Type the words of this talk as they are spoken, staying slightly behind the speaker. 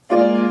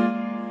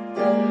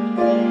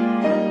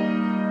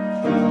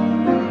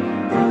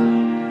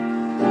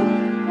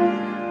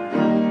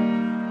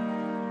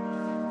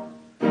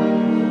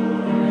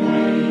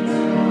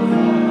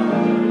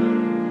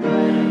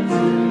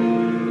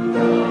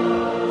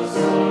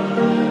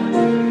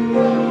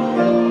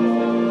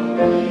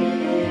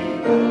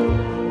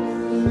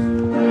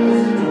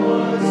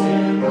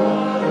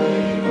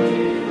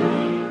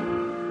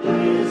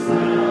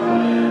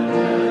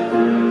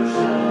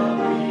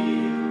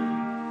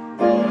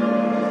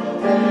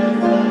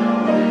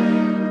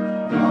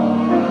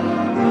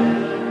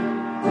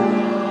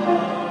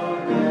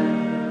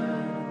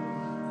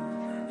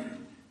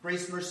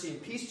Grace, mercy,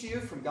 and peace to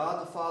you from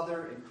God the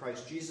Father and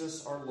Christ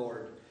Jesus our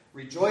Lord.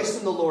 Rejoice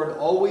in the Lord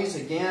always.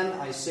 Again,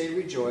 I say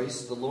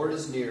rejoice. The Lord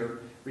is near.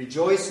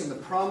 Rejoice in the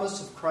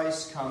promise of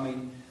Christ's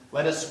coming.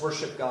 Let us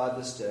worship God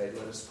this day.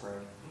 Let us pray.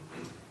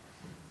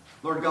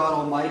 Lord God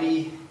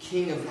Almighty,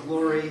 King of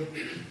glory,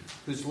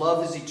 whose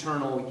love is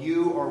eternal,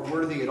 you are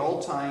worthy at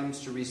all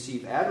times to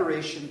receive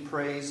adoration,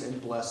 praise, and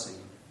blessing.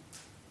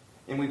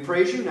 And we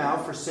praise you now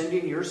for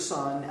sending your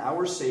Son,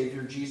 our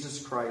Savior,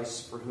 Jesus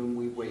Christ, for whom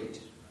we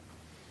wait.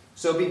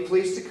 So be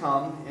pleased to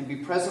come and be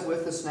present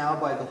with us now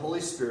by the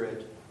Holy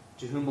Spirit,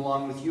 to whom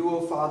along with you,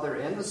 O Father,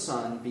 and the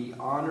Son, be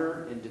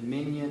honor and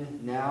dominion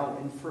now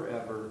and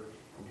forever,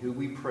 and who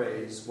we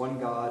praise, one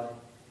God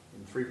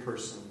in three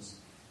persons.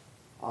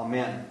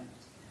 Amen.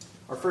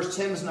 Our first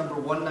hymn is number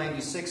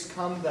 196,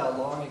 Come Thou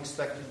Long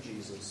Expected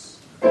Jesus.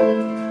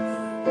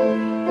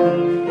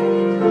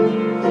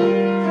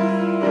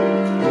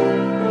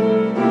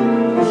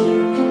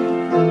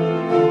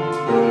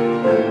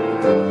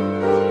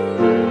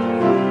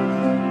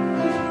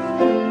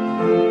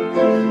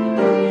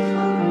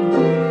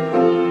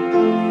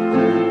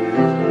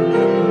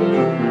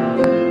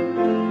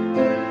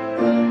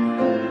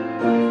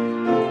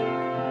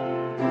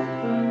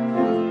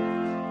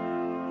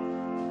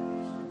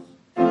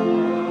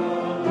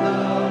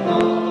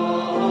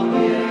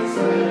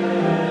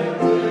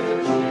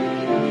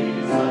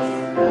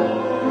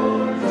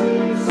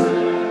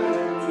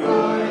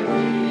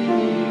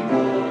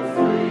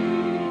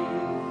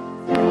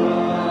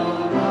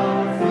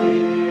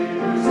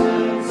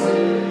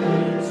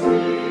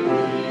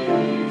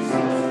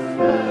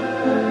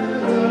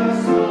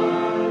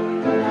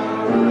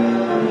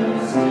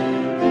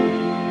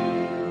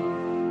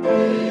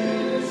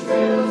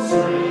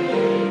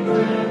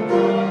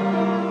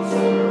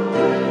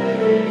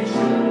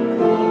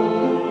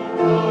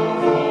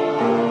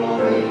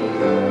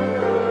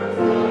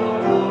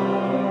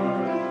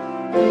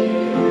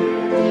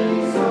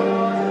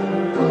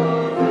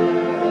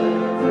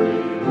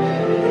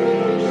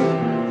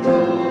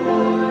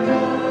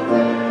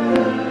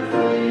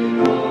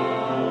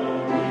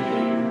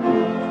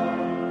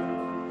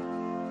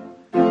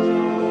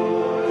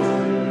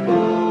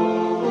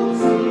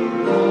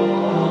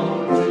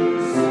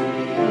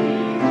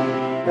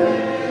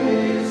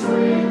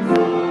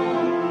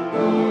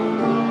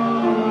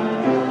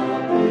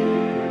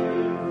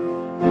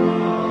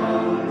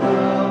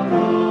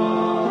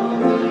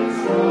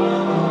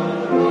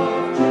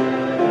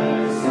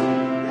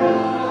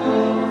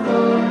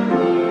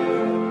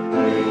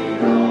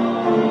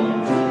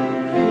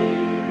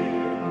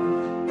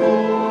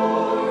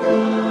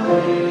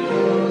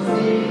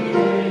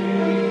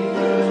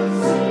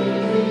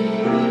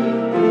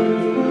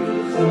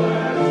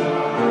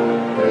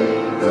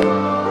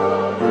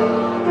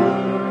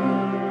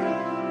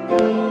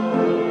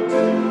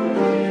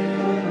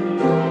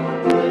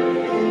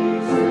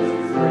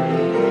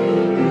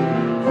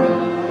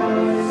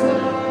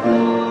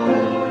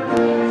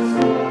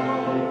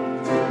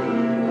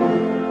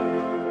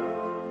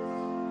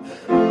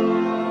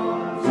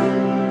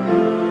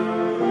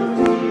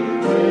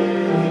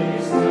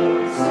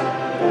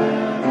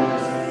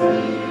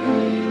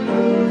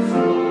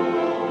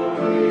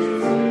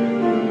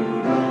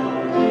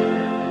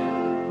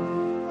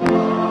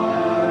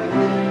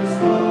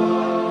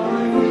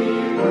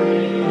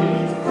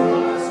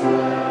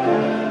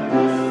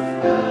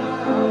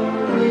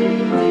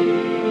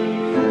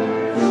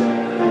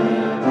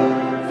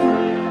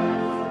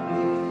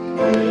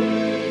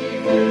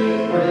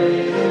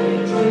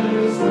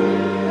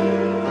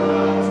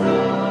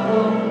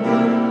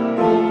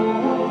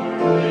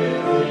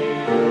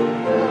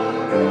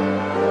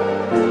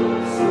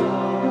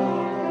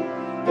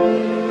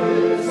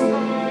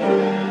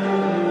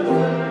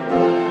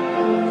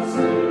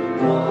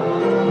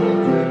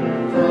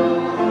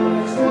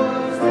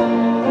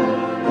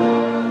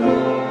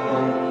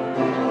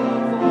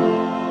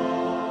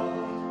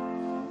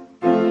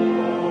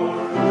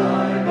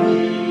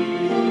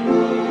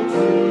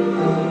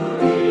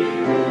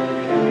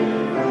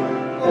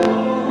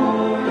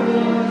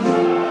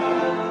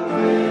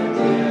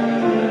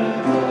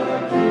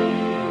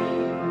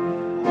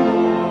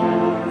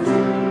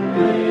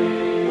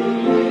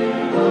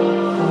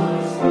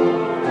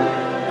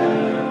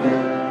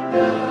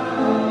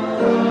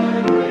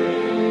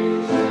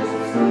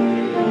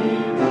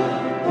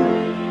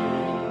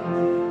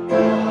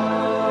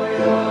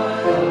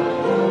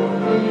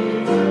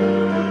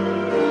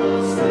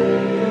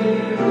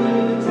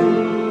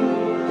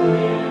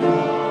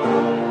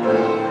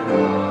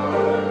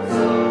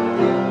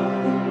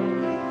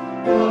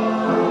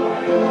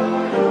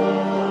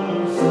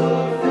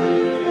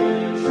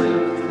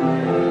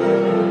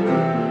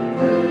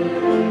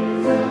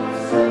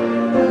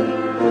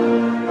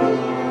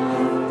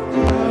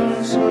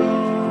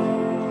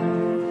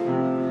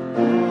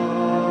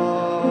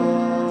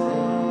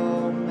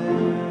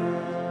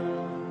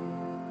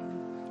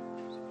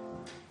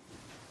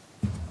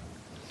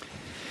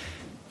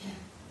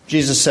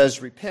 Jesus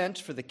says, "Repent,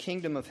 for the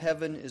kingdom of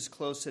heaven is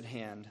close at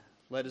hand.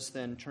 Let us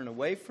then turn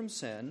away from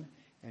sin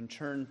and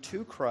turn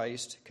to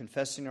Christ,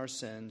 confessing our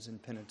sins in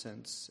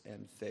penitence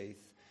and faith.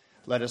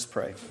 Let us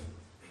pray.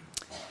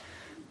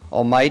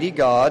 Almighty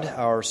God,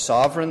 our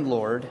sovereign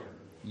Lord,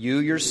 you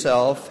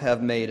yourself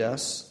have made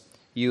us.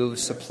 You have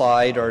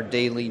supplied our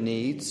daily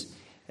needs,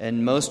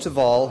 and most of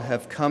all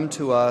have come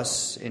to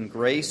us in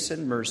grace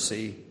and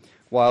mercy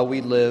while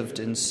we lived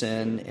in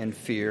sin and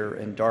fear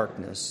and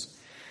darkness.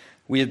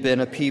 We have been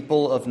a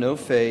people of no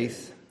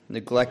faith,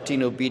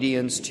 neglecting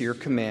obedience to your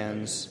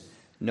commands,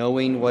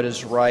 knowing what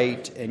is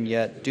right and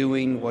yet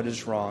doing what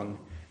is wrong,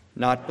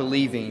 not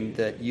believing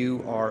that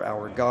you are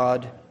our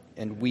God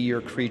and we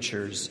your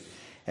creatures,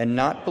 and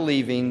not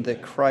believing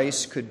that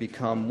Christ could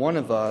become one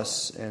of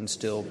us and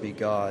still be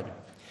God.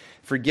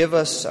 Forgive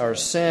us our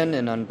sin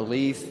and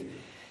unbelief,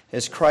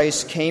 as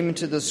Christ came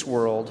into this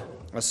world,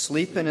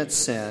 asleep in its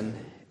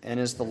sin, and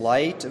as the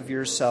light of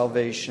your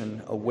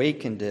salvation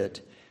awakened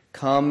it,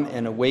 come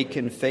and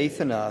awaken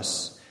faith in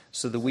us,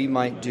 so that we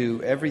might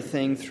do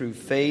everything through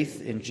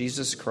faith in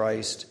Jesus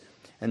Christ,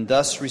 and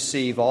thus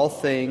receive all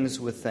things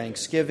with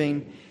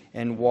thanksgiving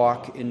and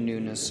walk in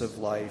newness of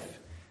life.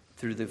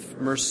 Through the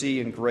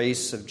mercy and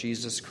grace of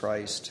Jesus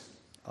Christ.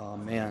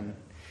 Amen.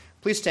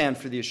 Please stand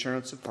for the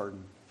assurance of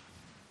pardon.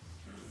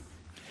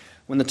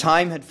 When the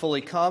time had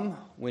fully come,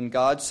 when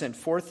God sent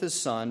forth his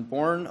Son,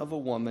 born of a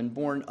woman,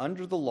 born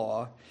under the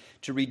law,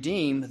 to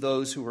redeem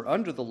those who were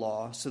under the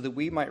law, so that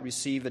we might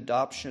receive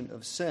adoption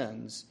of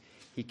sins,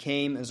 he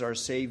came as our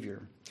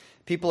Savior.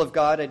 People of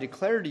God, I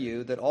declare to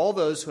you that all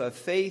those who have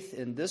faith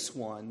in this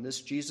one, this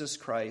Jesus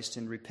Christ,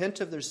 and repent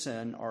of their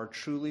sin are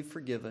truly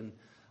forgiven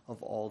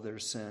of all their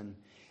sin.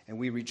 And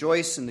we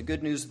rejoice in the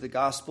good news of the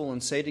gospel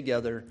and say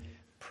together,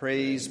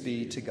 praise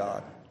be to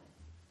God.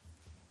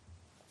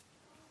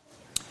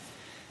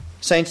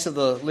 Saints of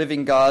the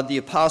living God, the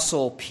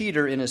Apostle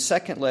Peter in his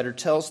second letter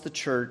tells the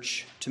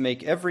church to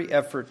make every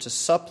effort to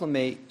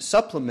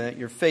supplement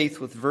your faith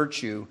with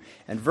virtue,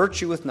 and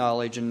virtue with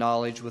knowledge, and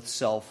knowledge with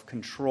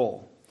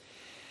self-control.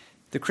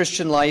 The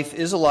Christian life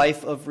is a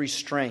life of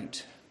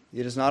restraint.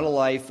 It is not a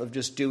life of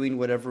just doing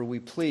whatever we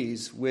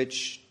please,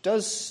 which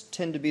does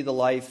tend to be the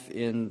life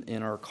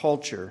in our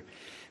culture.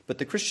 But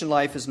the Christian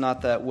life is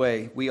not that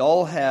way. We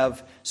all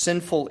have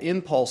sinful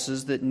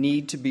impulses that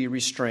need to be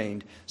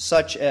restrained,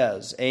 such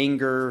as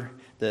anger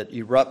that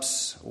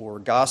erupts, or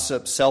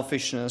gossip,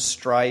 selfishness,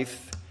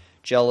 strife,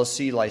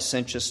 jealousy,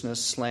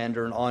 licentiousness,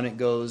 slander, and on it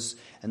goes.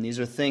 And these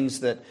are things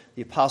that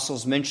the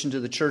apostles mentioned to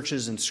the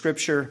churches in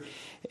Scripture,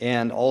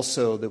 and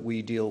also that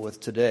we deal with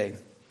today.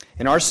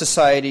 In our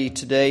society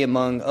today,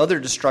 among other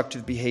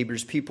destructive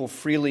behaviors, people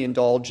freely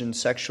indulge in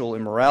sexual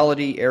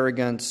immorality,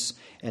 arrogance,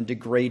 and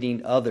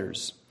degrading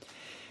others.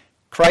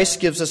 Christ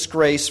gives us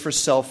grace for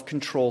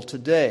self-control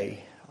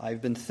today. I've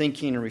been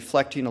thinking and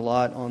reflecting a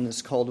lot on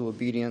this call to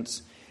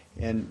obedience,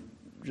 and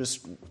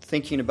just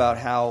thinking about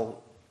how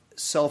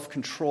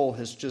self-control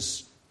has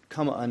just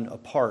come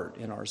apart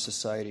in our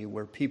society,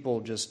 where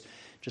people just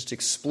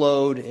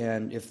explode,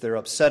 and if they're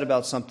upset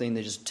about something,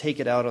 they just take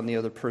it out on the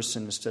other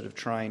person instead of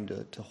trying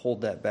to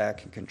hold that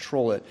back and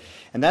control it.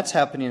 And that's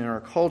happening in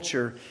our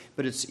culture,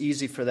 but it's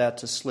easy for that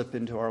to slip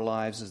into our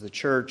lives as the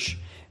church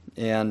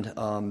and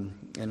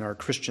in our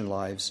Christian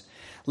lives.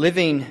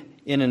 Living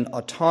in an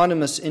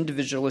autonomous,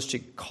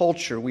 individualistic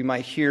culture, we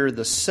might hear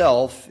the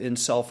self in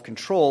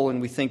self-control,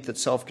 and we think that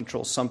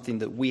self-control is something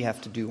that we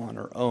have to do on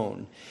our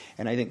own.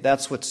 And I think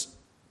that's what's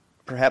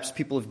perhaps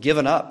people have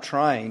given up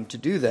trying to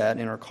do that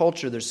in our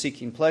culture. They're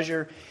seeking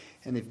pleasure,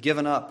 and they've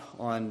given up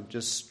on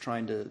just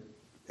trying to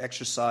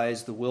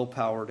exercise the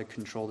willpower to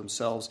control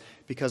themselves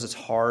because it's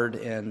hard,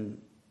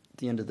 and at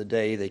the end of the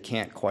day, they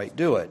can't quite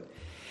do it.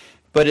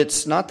 But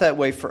it's not that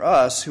way for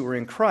us who are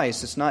in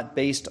Christ. It's not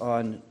based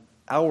on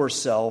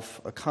ourself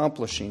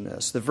accomplishing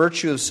this. The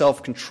virtue of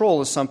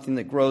self-control is something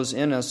that grows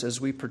in us as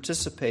we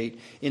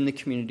participate in the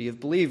community of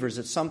believers.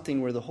 It's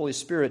something where the Holy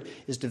Spirit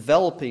is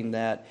developing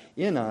that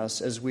in us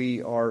as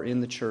we are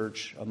in the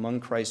church among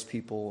Christ's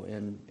people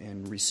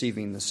and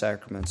receiving the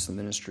sacraments, the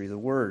ministry of the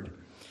Word.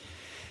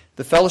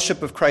 The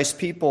fellowship of Christ's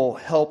people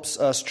helps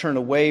us turn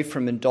away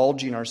from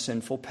indulging our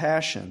sinful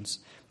passions.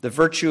 The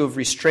virtue of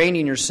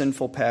restraining your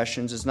sinful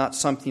passions is not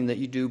something that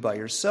you do by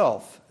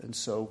yourself, and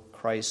so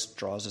Christ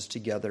draws us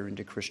together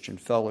into Christian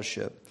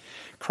fellowship.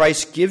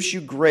 Christ gives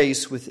you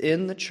grace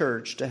within the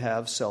church to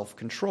have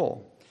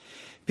self-control.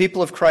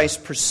 People of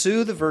Christ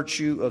pursue the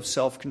virtue of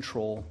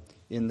self-control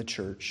in the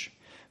church.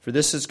 For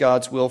this is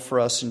God's will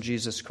for us in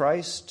Jesus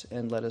Christ,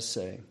 and let us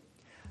say,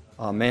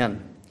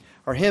 Amen.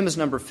 Our hymn is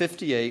number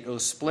 58, O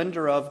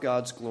Splendor of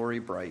God's Glory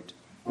Bright.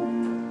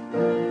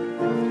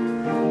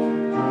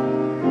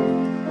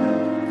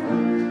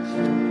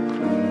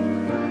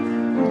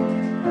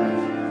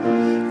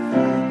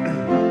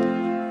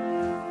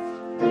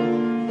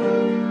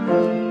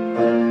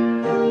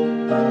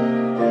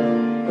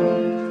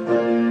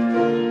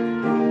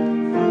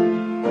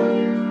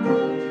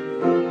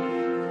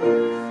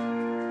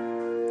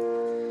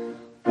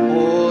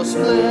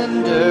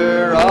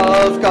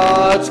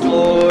 God's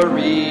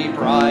glory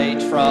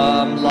bright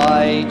from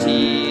light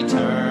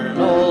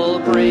eternal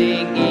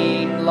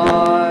bringing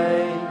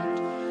light.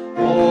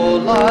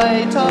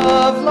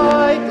 of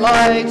light,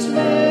 light's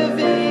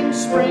living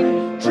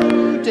spring,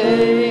 true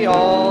day,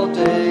 all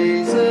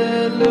days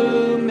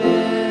illumining.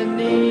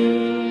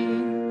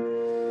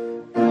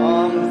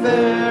 Come,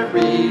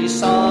 very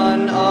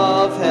Son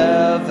of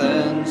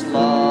heaven's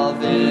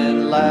love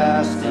in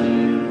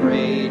lasting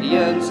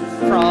radiance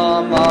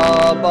from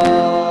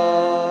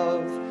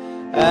above,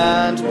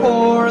 and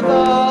pour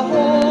the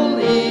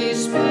Holy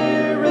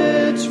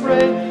Spirit's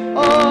ray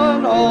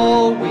on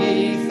all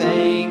we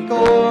think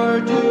or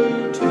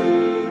do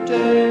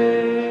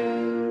today.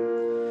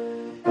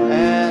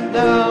 And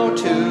now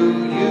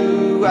to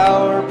you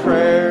our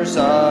prayers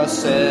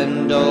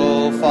ascend,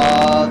 O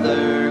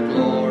Father,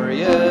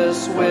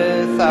 glorious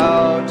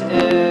without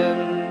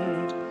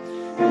end.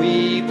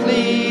 We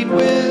plead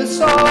with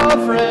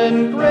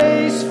sovereign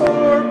grace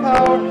for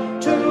power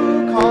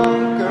to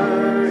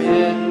conquer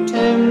in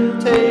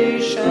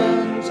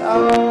temptation's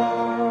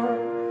hour.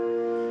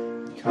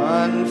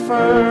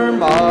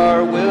 Confirm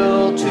our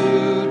will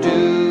to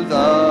do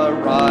the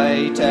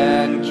right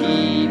and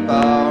keep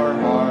our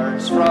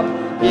hearts from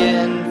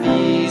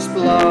envy's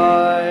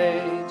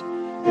blight.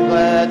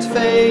 Let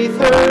faith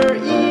her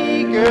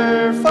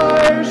eager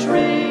fires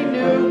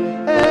renew,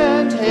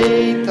 and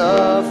hate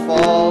the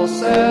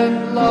false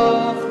and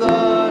love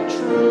the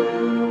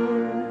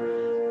true.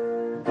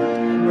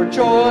 For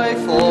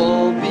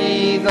joyful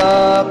be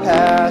the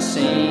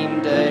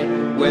passing day,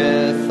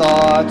 with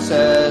thoughts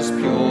as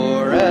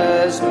pure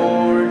as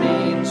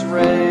morning's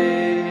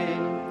ray,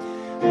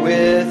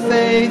 with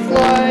faith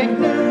like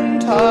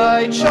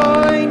noontide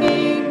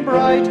shining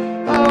bright,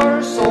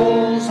 our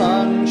souls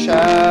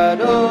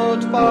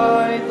unshadowed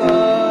by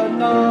the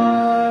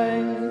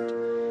night.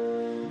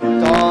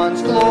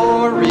 Dawn's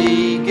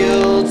glory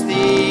gilds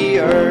the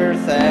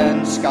earth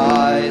and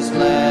skies,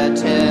 let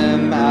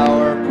him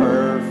our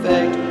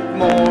perfect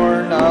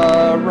morn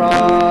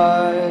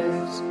arise.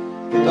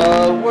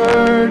 The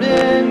Word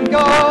in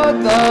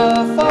God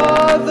the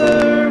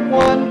Father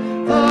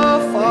one,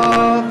 the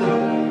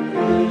Father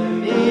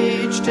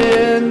imaged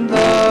in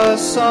the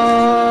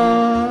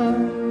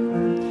Son.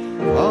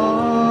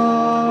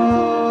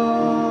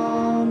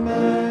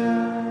 Amen.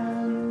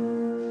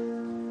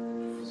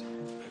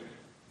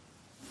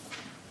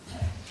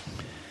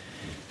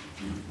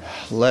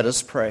 Let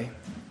us pray.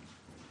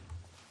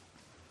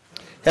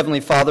 Heavenly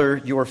Father,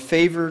 your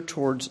favor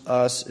towards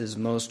us is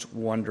most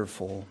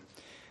wonderful.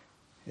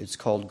 It's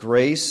called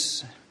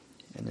grace,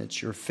 and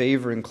it's your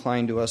favor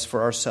inclined to us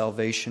for our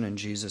salvation in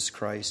Jesus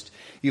Christ.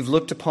 You've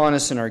looked upon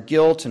us in our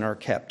guilt and our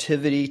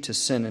captivity to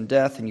sin and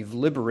death, and you've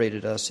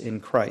liberated us in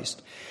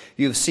Christ.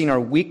 You have seen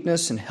our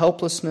weakness and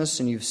helplessness,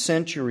 and you've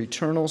sent your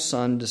eternal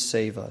Son to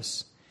save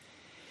us.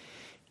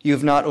 You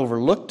have not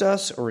overlooked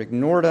us or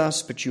ignored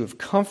us, but you have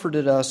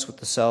comforted us with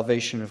the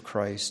salvation of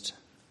Christ.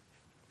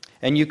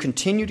 And you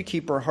continue to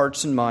keep our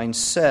hearts and minds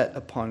set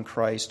upon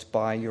Christ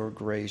by your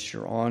grace,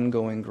 your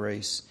ongoing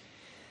grace.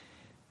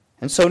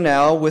 And so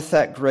now, with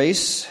that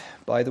grace,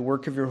 by the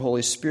work of your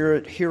Holy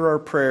Spirit, hear our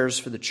prayers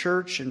for the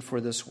church and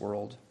for this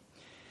world.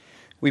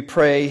 We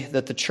pray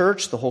that the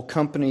church, the whole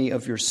company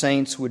of your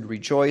saints, would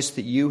rejoice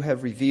that you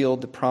have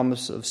revealed the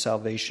promise of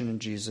salvation in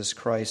Jesus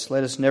Christ.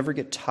 Let us never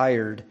get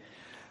tired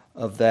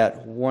of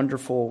that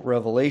wonderful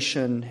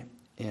revelation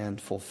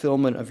and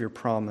fulfillment of your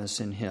promise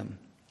in him.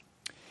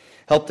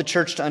 Help the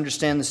church to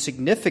understand the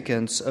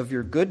significance of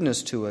your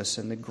goodness to us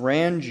and the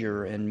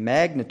grandeur and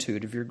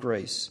magnitude of your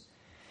grace.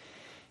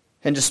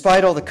 And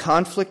despite all the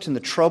conflict and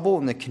the trouble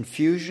and the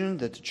confusion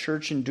that the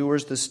church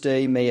endures this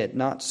day, may it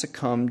not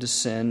succumb to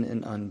sin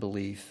and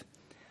unbelief,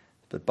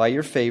 but by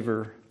your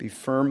favor be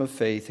firm of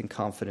faith and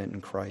confident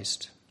in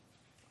Christ.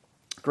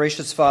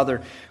 Gracious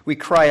Father, we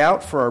cry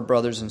out for our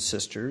brothers and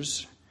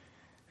sisters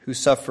who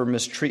suffer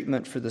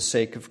mistreatment for the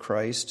sake of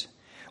Christ,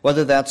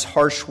 whether that's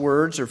harsh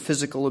words or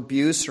physical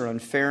abuse or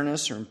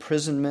unfairness or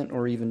imprisonment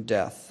or even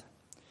death.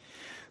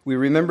 We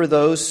remember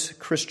those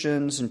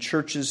Christians and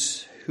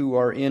churches who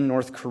are in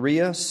North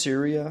Korea,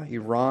 Syria,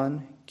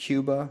 Iran,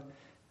 Cuba,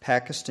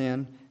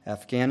 Pakistan,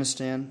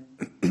 Afghanistan,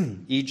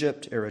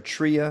 Egypt,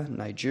 Eritrea,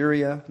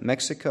 Nigeria,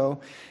 Mexico,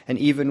 and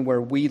even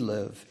where we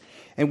live.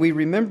 And we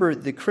remember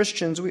the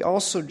Christians. We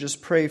also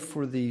just pray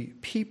for the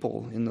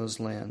people in those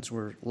lands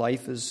where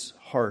life is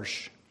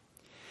harsh.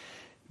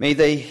 May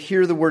they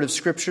hear the word of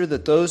Scripture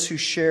that those who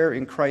share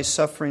in Christ's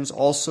sufferings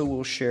also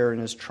will share in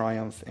his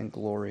triumph and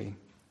glory.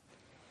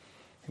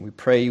 And we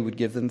pray you would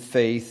give them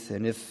faith,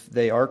 and if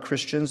they are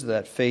Christians,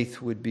 that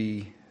faith would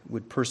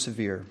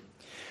persevere.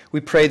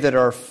 We pray that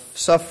our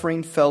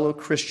suffering fellow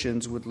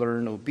Christians would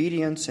learn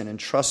obedience and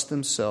entrust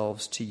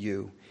themselves to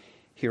you.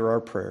 Hear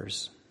our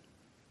prayers.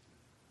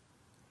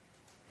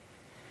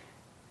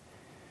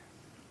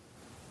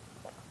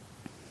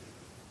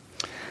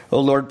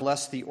 O Lord,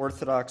 bless the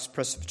Orthodox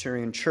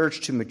Presbyterian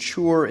Church to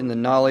mature in the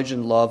knowledge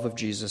and love of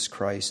Jesus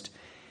Christ.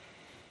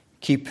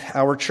 Keep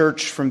our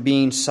church from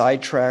being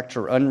sidetracked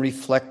or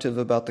unreflective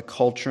about the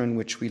culture in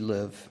which we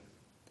live.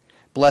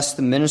 Bless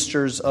the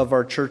ministers of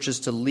our churches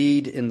to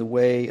lead in the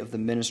way of the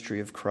ministry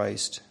of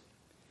Christ.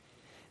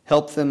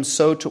 Help them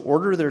so to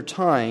order their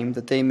time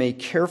that they may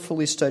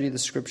carefully study the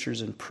Scriptures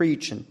and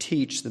preach and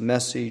teach the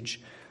message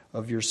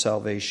of your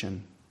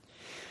salvation.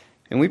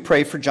 And we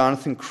pray for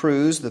Jonathan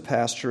Cruz, the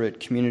pastor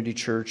at Community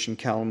Church in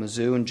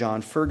Kalamazoo, and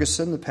John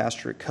Ferguson, the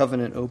pastor at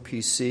Covenant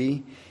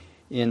OPC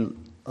in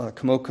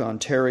Kamoka,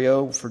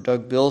 Ontario, for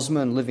Doug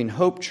Bilsma and Living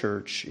Hope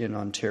Church in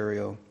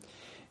Ontario,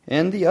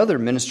 and the other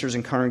ministers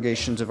and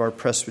congregations of our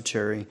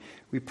presbytery.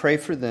 We pray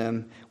for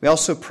them. We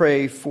also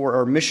pray for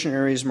our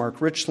missionaries, Mark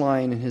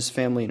Richline and his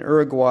family in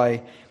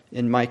Uruguay,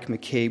 and Mike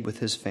McCabe with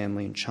his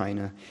family in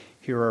China.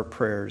 Hear our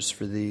prayers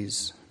for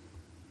these.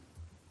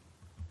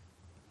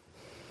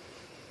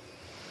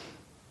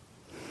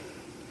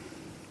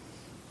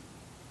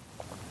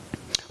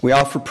 We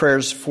offer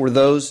prayers for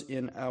those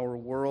in our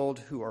world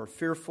who are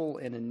fearful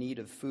and in need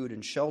of food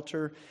and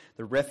shelter,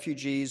 the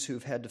refugees who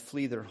have had to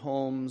flee their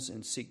homes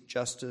and seek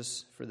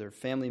justice for their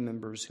family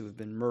members who have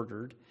been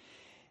murdered,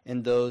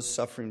 and those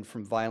suffering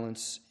from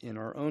violence in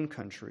our own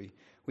country.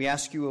 We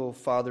ask you, O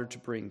Father, to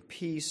bring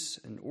peace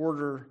and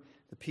order,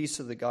 the peace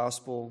of the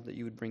gospel, that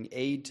you would bring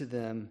aid to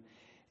them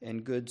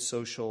and good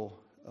social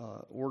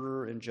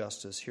order and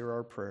justice. Hear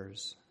our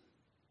prayers.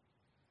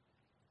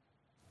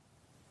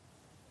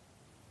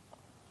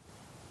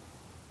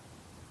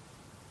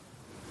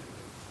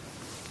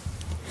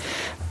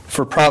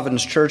 For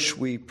Providence Church,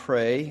 we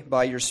pray,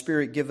 by your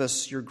Spirit, give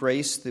us your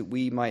grace that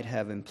we might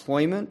have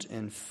employment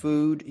and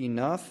food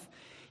enough,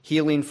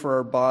 healing for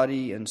our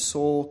body and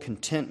soul,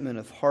 contentment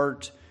of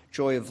heart,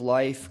 joy of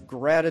life,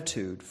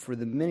 gratitude for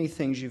the many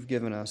things you've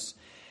given us,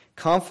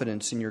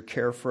 confidence in your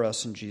care for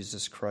us in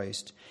Jesus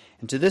Christ.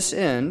 And to this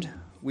end,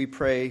 we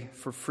pray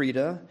for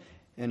Frida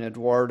and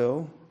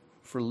Eduardo,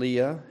 for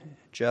Leah,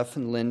 Jeff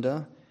and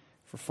Linda,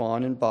 for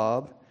Fawn and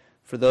Bob,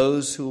 for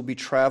those who will be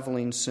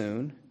traveling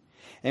soon.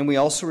 And we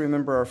also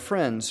remember our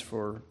friends,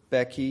 for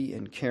Becky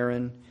and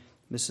Karen,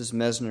 Mrs.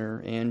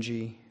 Mesner,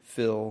 Angie,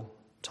 Phil,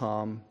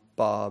 Tom,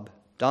 Bob,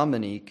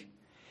 Dominique,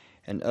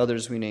 and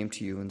others we name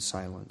to you in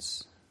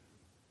silence.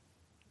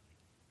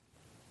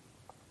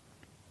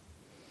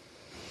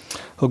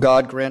 O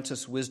God, grant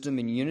us wisdom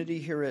and unity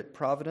here at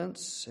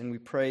Providence, and we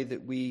pray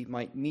that we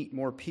might meet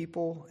more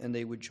people and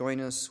they would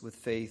join us with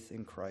faith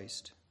in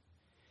Christ.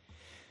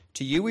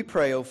 To you we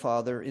pray, O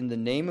Father, in the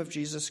name of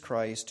Jesus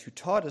Christ, who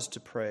taught us to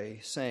pray,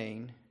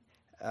 saying,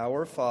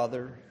 Our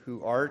Father,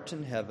 who art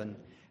in heaven,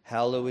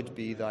 hallowed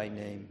be thy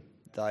name.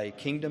 Thy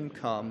kingdom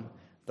come,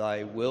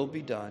 thy will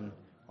be done,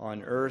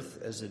 on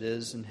earth as it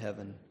is in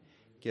heaven.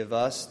 Give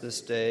us this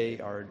day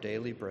our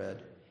daily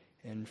bread,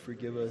 and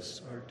forgive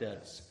us our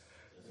debts,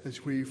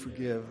 as we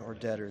forgive our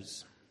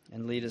debtors.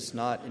 And lead us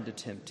not into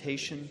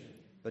temptation,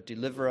 but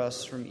deliver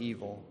us from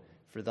evil.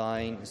 For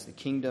thine is the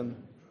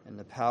kingdom, and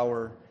the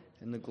power,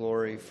 and the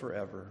glory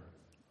forever.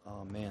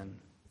 Amen.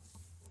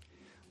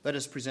 Let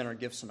us present our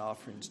gifts and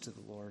offerings to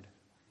the Lord.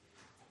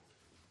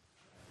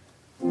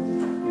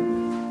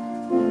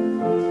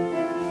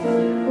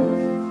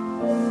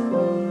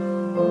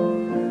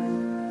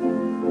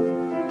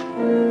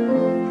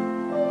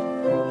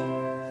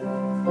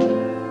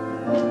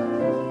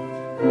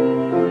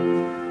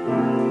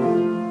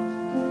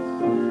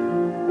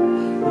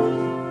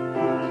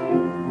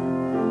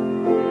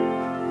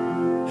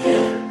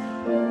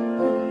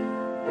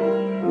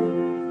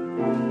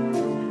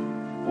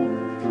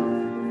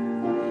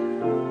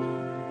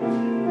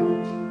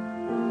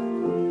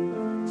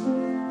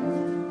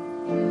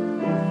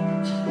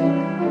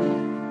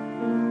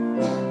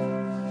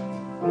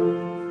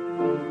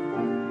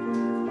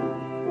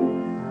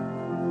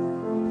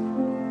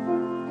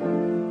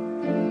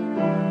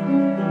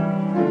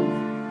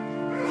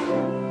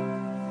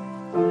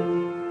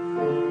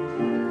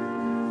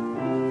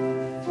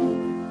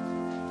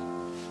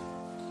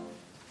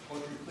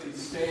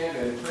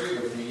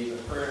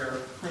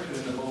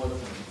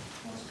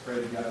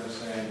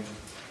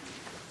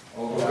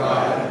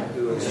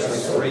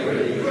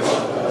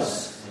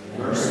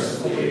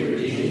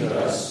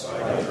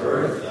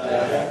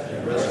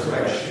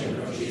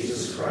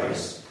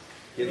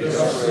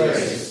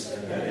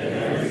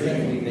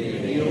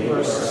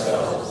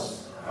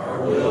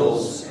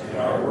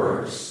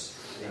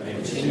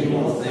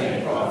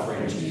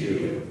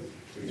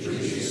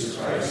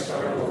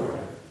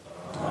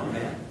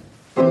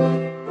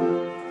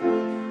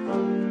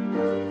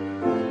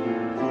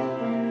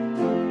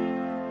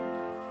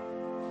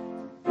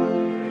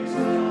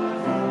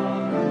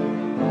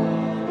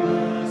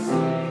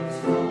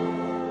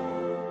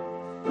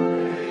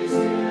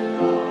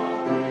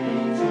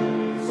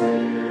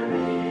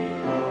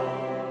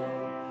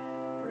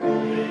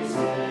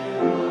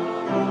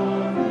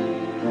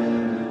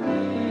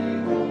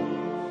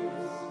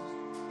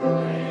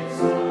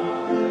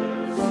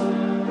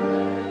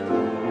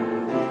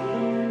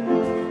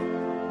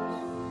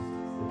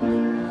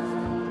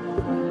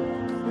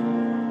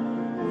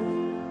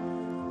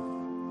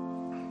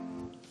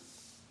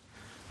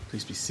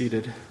 Please be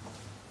seated.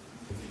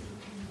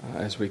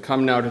 As we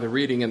come now to the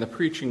reading and the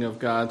preaching of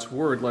God's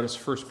Word, let us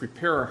first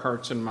prepare our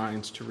hearts and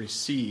minds to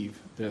receive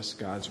this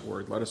God's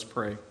Word. Let us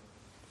pray.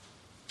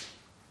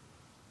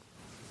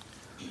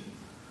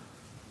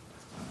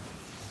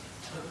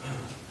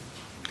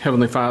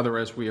 Heavenly Father,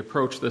 as we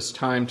approach this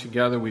time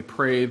together, we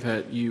pray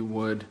that you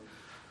would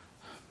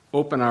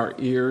open our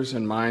ears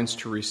and minds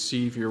to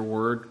receive your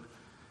word.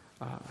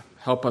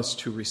 Help us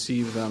to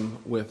receive them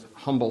with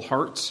humble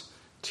hearts,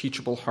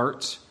 teachable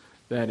hearts,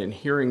 that in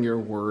hearing your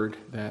word,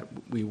 that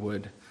we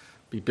would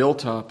be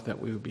built up, that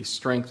we would be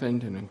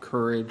strengthened and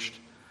encouraged,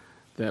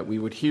 that we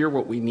would hear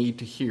what we need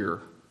to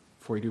hear.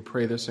 For we do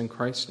pray this in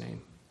Christ's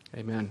name.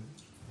 Amen.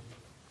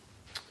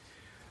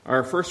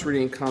 Our first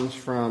reading comes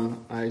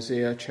from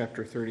Isaiah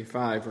chapter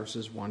 35,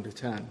 verses 1 to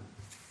 10.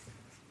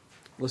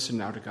 Listen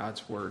now to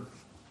God's word.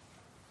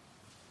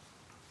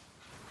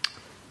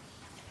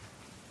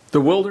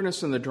 The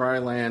wilderness and the dry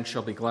land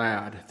shall be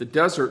glad. The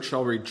desert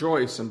shall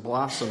rejoice and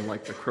blossom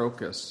like the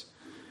crocus.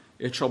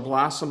 It shall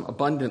blossom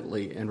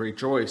abundantly and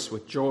rejoice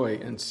with joy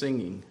and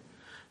singing.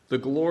 The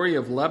glory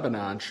of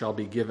Lebanon shall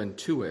be given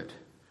to it,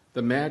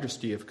 the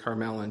majesty of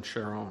Carmel and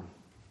Sharon.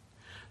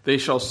 They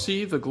shall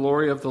see the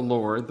glory of the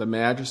Lord, the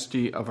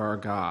majesty of our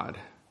God.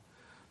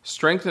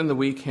 Strengthen the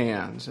weak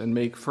hands and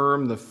make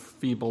firm the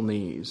feeble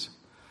knees.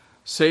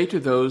 Say to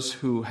those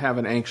who have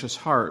an anxious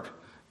heart,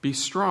 be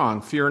strong,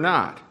 fear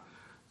not.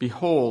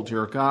 Behold,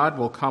 your God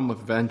will come with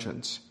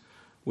vengeance.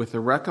 With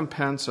the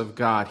recompense of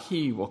God,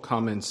 he will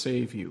come and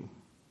save you.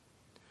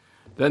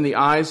 Then the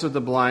eyes of the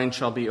blind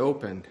shall be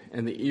opened,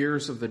 and the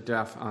ears of the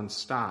deaf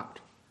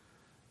unstopped.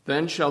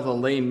 Then shall the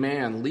lame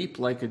man leap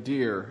like a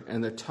deer,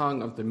 and the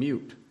tongue of the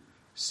mute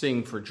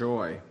sing for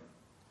joy.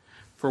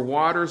 For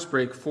waters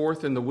break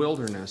forth in the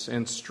wilderness,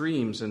 and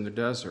streams in the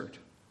desert.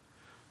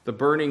 The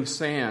burning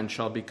sand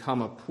shall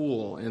become a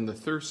pool, and the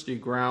thirsty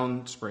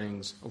ground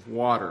springs of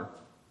water.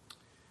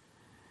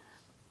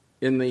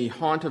 In the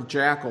haunt of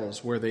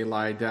jackals where they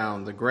lie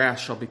down, the grass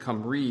shall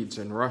become reeds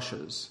and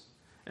rushes.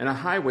 And a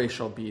highway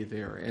shall be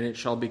there, and it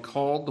shall be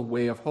called the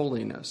way of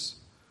holiness.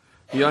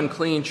 The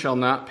unclean shall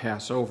not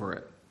pass over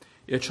it.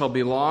 It shall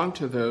belong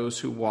to those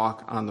who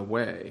walk on the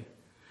way.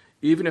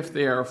 Even if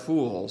they are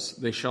fools,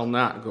 they shall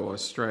not go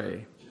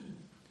astray.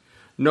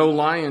 No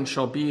lion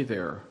shall be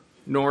there,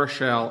 nor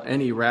shall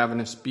any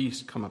ravenous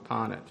beast come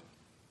upon it.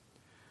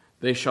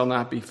 They shall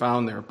not be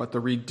found there, but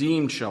the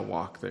redeemed shall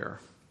walk there.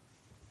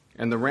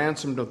 And the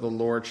ransomed of the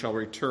Lord shall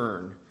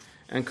return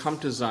and come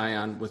to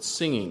Zion with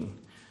singing.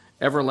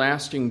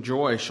 Everlasting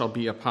joy shall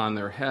be upon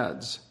their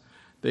heads.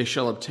 They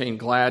shall obtain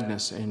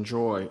gladness and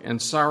joy,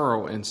 and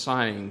sorrow and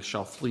sighing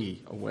shall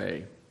flee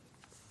away.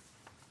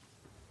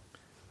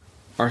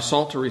 Our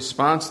Psalter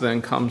response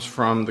then comes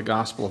from the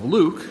Gospel of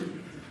Luke,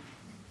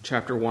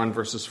 chapter 1,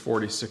 verses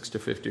 46 to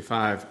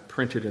 55,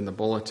 printed in the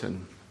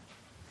bulletin.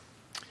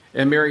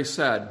 And Mary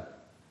said,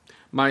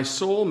 My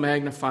soul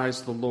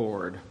magnifies the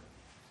Lord,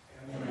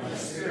 and my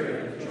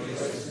spirit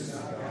rejoices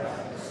in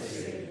God my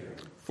Savior.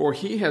 For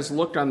he has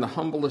looked on the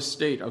humble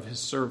estate of his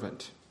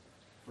servant.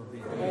 For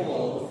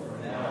behold,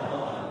 from now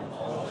on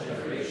all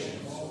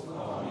generations will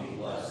call me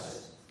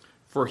blessed.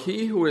 For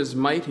he who is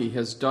mighty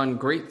has done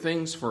great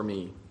things for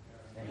me.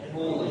 And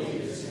holy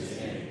is his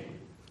name.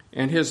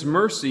 And his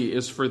mercy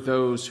is for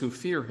those who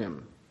fear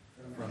him.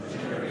 From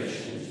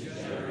generation to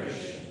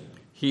generation.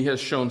 He has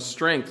shown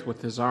strength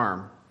with his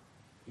arm.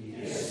 He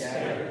has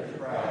scattered the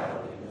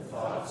proud in the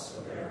thoughts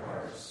of their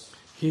hearts.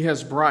 He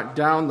has brought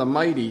down the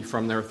mighty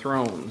from their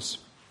thrones.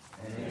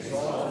 And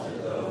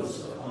exalted those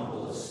of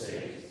humble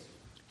estate.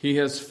 He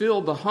has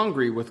filled the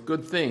hungry with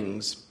good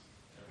things.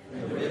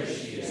 And the rich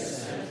he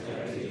has sent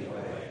empty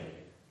away.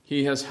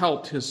 He has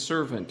helped his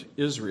servant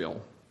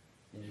Israel.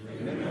 In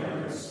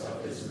remembrance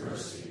of his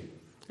mercy.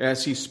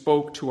 As he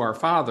spoke to our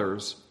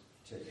fathers.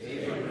 To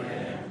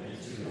Abraham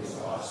and to his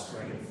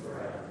offspring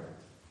forever.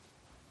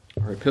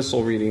 Our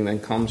epistle reading then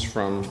comes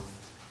from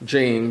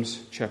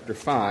James chapter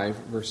 5,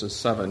 verses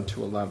 7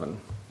 to 11.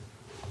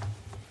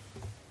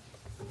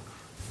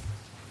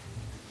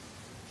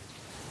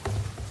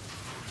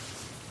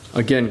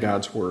 Again,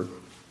 God's word.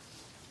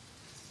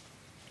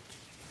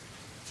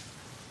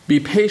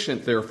 Be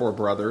patient, therefore,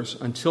 brothers,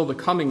 until the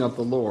coming of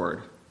the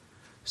Lord.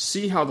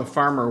 See how the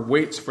farmer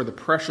waits for the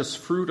precious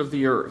fruit of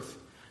the earth,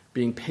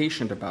 being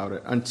patient about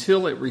it,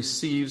 until it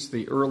receives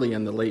the early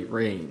and the late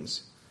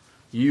rains.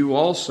 You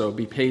also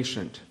be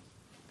patient.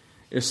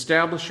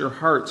 Establish your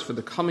hearts, for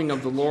the coming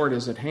of the Lord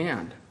is at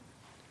hand.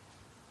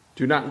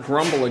 Do not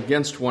grumble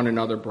against one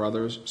another,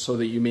 brothers, so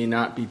that you may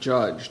not be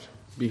judged.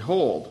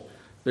 Behold,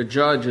 the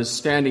judge is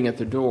standing at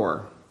the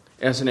door.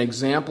 As an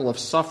example of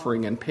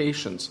suffering and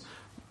patience,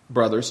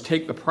 brothers,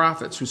 take the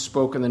prophets who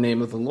spoke in the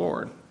name of the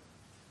Lord.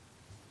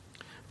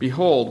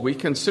 Behold, we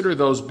consider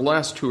those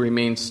blessed who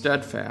remain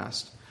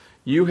steadfast.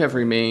 You have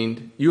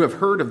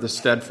heard of the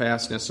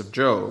steadfastness of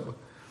Job,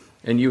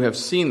 and you have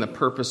seen the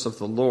purpose of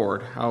the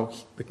Lord, how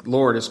the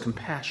Lord is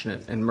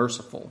compassionate and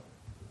merciful.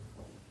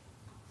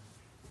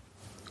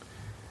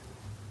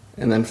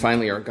 And then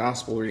finally, our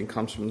gospel reading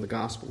comes from the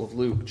Gospel of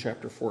Luke,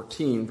 chapter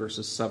 14,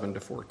 verses 7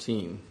 to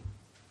 14.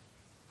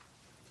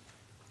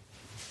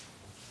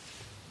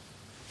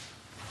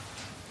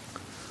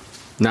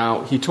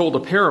 Now, he told a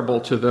parable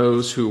to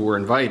those who were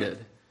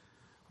invited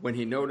when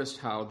he noticed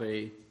how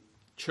they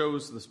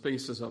chose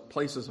the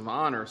places of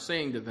honor,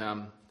 saying to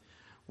them,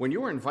 When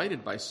you are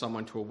invited by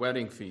someone to a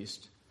wedding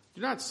feast,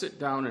 do not sit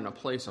down in a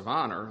place of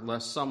honor,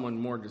 lest someone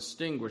more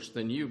distinguished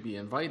than you be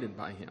invited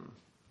by him.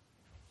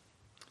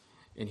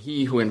 And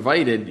he who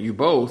invited you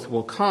both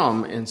will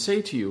come and say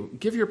to you,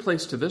 'Give your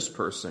place to this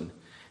person,'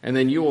 and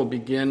then you will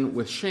begin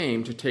with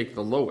shame to take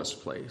the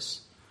lowest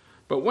place.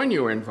 But when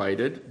you are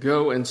invited,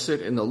 go and sit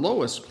in the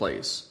lowest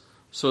place,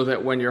 so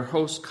that when your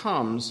host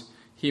comes,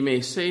 he may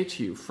say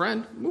to you,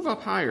 'Friend, move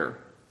up higher.'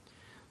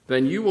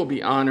 Then you will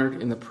be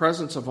honored in the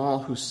presence of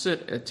all who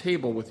sit at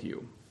table with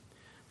you.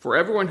 For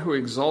everyone who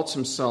exalts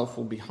himself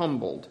will be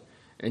humbled,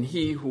 and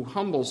he who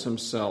humbles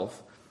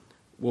himself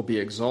will be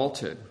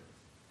exalted."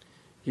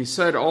 He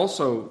said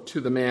also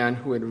to the man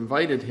who had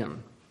invited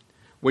him,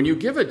 "When you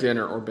give a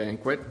dinner or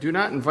banquet, do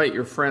not invite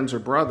your friends or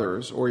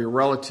brothers or your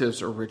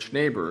relatives or rich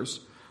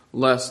neighbors,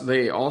 lest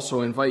they also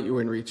invite you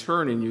in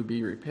return and you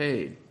be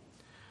repaid.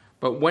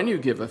 But when you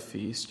give a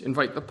feast,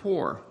 invite the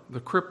poor, the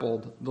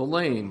crippled, the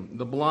lame,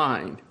 the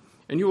blind,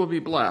 and you will be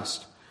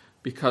blessed,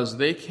 because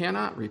they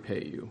cannot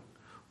repay you,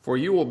 for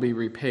you will be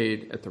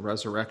repaid at the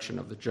resurrection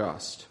of the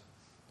just."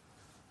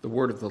 The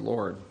word of the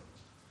Lord.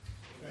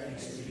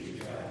 Thanks be to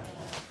God.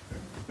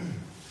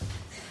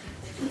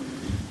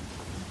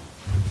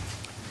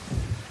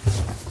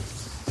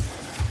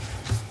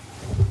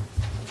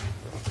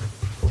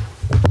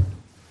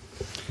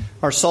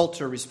 Our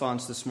Psalter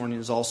response this morning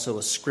is also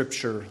a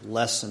scripture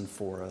lesson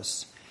for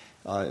us.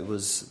 It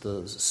was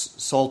the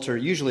Psalter,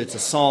 usually it's a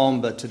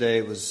psalm, but today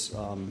it was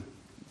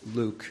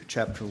Luke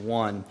chapter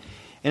 1.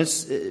 And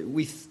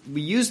we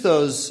use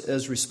those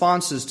as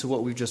responses to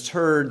what we've just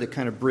heard, the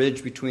kind of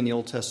bridge between the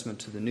Old Testament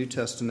to the New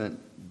Testament,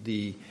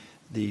 the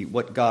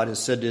what God has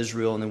said to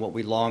Israel, and then what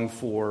we long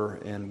for,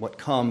 and what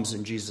comes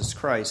in Jesus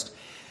Christ.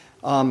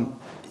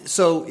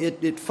 So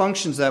it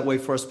functions that way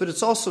for us, but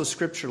it's also a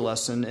scripture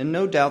lesson, and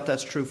no doubt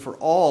that's true for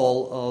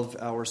all of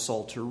our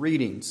Psalter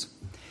readings.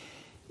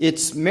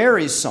 It's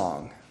Mary's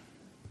song.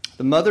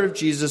 The mother of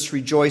Jesus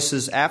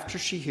rejoices after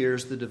she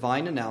hears the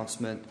divine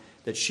announcement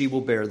that she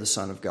will bear the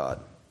Son of God.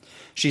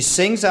 She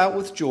sings out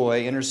with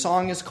joy, and her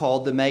song is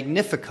called the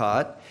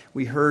Magnificat.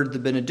 We heard the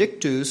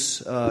Benedictus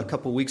a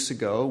couple weeks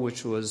ago,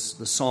 which was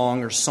the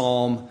song or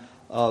psalm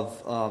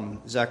of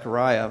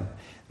Zechariah.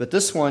 But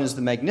this one is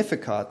the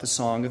Magnificat, the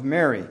song of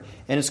Mary.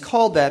 And it's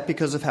called that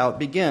because of how it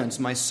begins.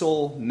 My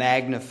soul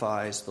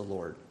magnifies the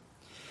Lord.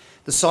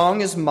 The song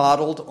is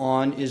modeled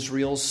on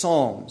Israel's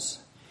psalms.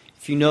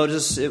 If you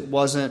notice, it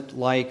wasn't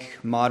like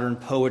modern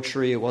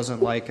poetry. It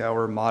wasn't like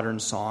our modern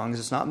songs.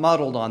 It's not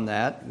modeled on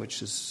that,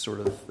 which is sort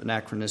of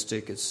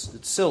anachronistic. It's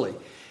silly.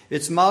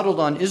 It's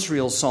modeled on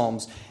Israel's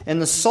psalms. And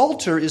the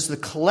Psalter is the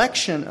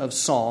collection of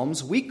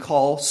psalms we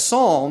call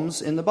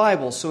psalms in the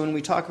Bible. So when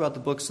we talk about the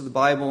books of the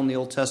Bible in the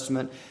Old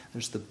Testament,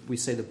 we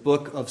say the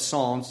book of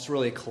Psalms. It's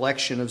really a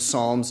collection of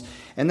psalms.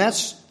 And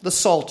that's the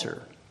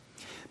Psalter.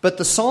 But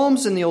the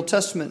psalms in the Old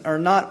Testament are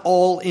not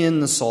all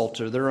in the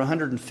Psalter. There are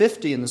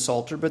 150 in the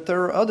Psalter, but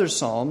there are other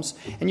psalms.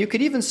 And you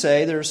could even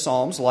say there are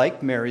psalms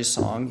like Mary's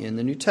song in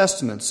the New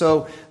Testament.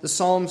 So the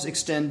psalms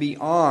extend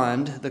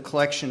beyond the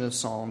collection of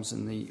psalms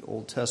in the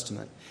Old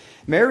Testament.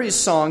 Mary's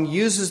song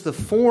uses the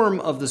form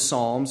of the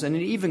psalms, and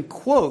it even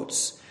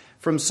quotes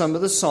from some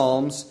of the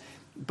psalms,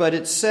 but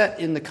it's set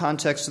in the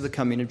context of the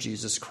coming of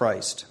Jesus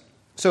Christ.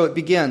 So it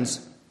begins,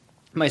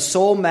 "My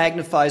soul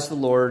magnifies the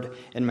Lord,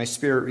 and my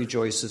spirit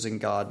rejoices in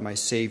God, my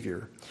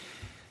Savior."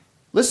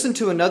 Listen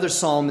to another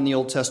psalm in the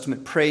Old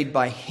Testament prayed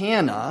by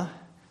Hannah,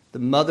 the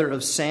mother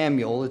of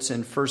Samuel. It's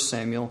in 1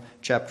 Samuel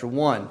chapter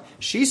 1.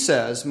 She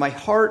says, "My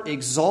heart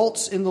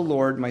exalts in the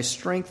Lord, my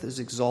strength is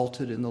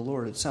exalted in the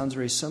Lord." It sounds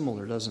very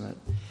similar, doesn't it?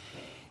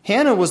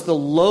 Hannah was the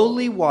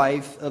lowly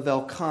wife of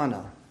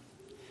Elkanah.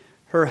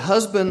 Her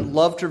husband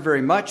loved her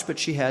very much, but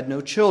she had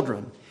no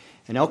children.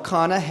 And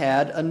Elkanah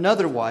had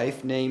another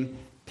wife named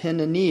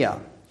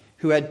Peninnah,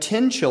 who had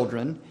 10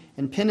 children,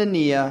 and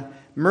Peninnah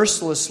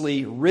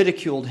mercilessly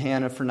ridiculed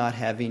Hannah for not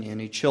having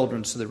any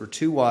children. So there were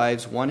 2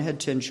 wives. One had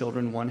 10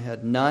 children, one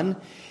had none,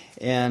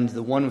 and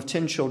the one with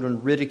 10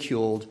 children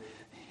ridiculed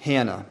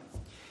Hannah.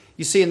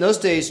 You see, in those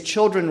days,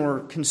 children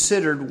were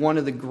considered one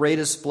of the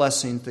greatest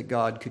blessings that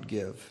God could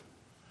give.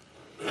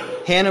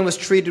 Hannah was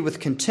treated with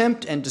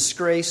contempt and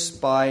disgrace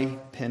by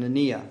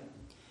Peninnah.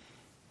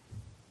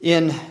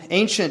 In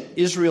ancient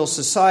Israel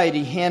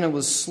society, Hannah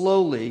was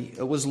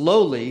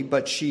lowly,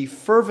 but she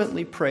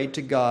fervently prayed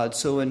to God.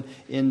 So in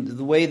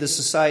the way the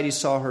society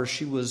saw her,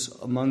 she was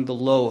among the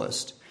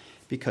lowest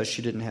because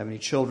she didn't have any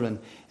children.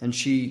 And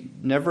she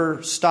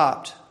never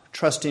stopped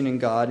trusting in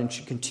God, and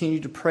she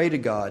continued to pray to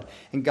God.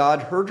 And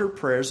God heard her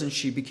prayers, and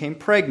she became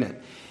pregnant.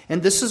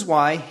 And this is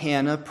why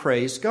Hannah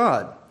praised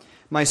God.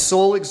 "My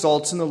soul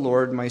exalts in the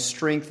Lord, my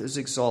strength is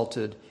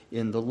exalted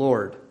in the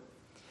Lord."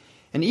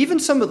 And even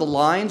some of the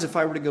lines, if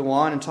I were to go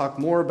on and talk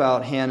more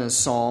about Hannah's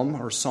psalm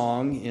or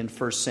song in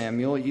 1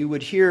 Samuel, you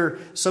would hear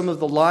some of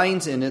the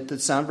lines in it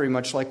that sound very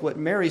much like what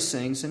Mary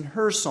sings in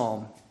her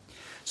psalm.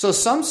 So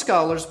some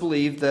scholars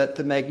believe that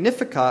the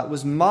Magnificat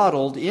was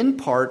modeled in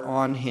part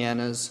on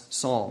Hannah's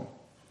psalm.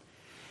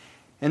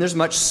 And there's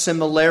much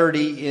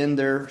similarity in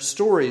their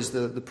stories,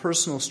 the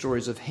personal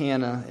stories of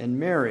Hannah and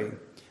Mary,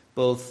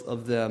 both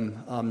of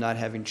them not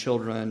having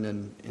children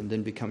and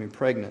then becoming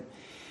pregnant.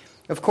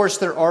 Of course,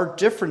 there are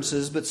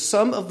differences, but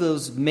some of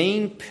those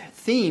main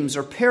themes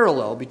are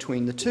parallel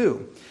between the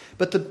two.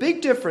 But the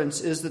big difference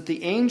is that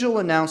the angel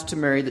announced to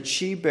Mary that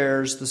she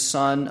bears the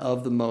Son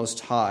of the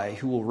Most High,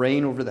 who will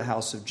reign over the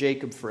house of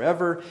Jacob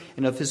forever,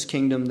 and of his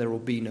kingdom there will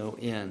be no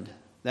end.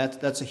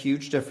 That's a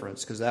huge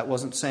difference, because that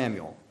wasn't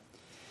Samuel.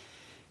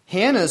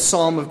 Hannah's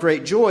psalm of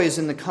great joy is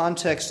in the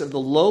context of the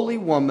lowly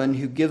woman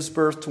who gives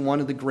birth to one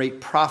of the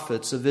great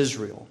prophets of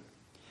Israel.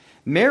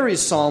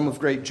 Mary's psalm of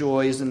great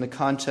joy is in the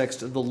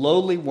context of the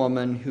lowly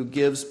woman who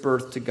gives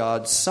birth to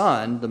God's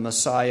Son, the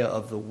Messiah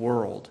of the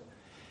world.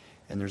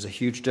 And there's a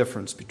huge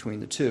difference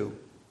between the two.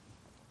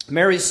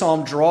 Mary's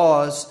psalm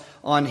draws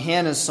on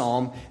Hannah's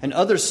psalm and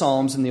other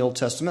psalms in the Old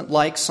Testament,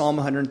 like Psalm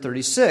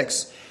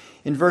 136.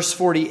 In verse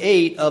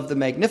 48 of the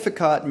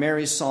Magnificat,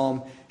 Mary's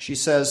psalm, she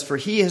says, "For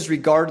he has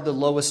regarded the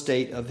low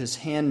estate of his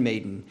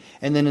handmaiden."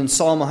 And then in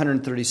Psalm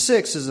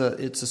 136,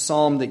 it's a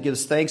psalm that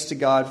gives thanks to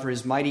God for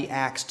his mighty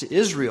acts to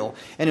Israel.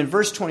 And in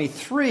verse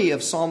 23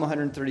 of Psalm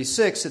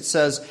 136, it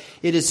says,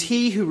 "It is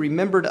he who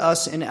remembered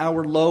us in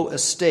our low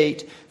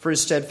estate, for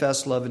his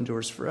steadfast love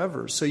endures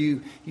forever." So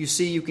you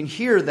see, you can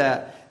hear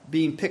that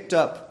being picked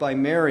up by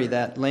Mary,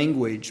 that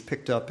language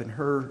picked up in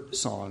her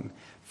song.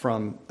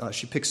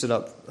 She picks it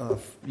up,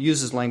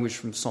 uses language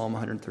from Psalm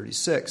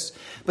 136.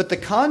 But the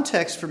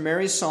context for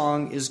Mary's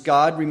song is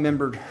God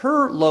remembered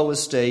her low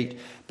estate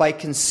by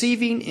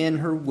conceiving in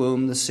her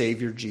womb the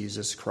Savior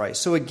Jesus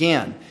Christ. So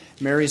again,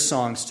 Mary's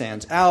song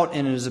stands out,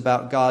 and it is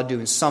about God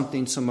doing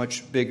something so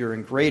much bigger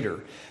and greater.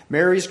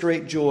 Mary's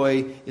great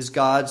joy is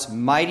God's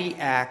mighty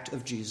act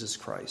of Jesus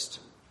Christ.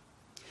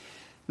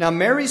 Now,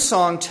 Mary's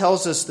song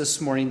tells us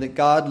this morning that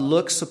God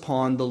looks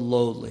upon the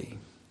lowly.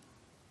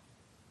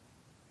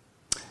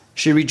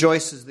 She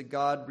rejoices that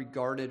God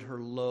regarded her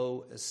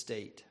low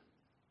estate.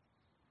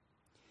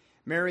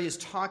 Mary is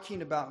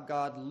talking about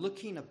God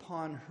looking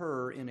upon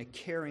her in a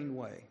caring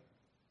way.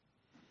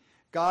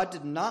 God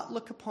did not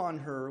look upon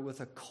her with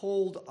a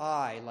cold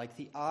eye, like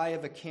the eye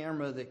of a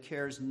camera that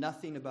cares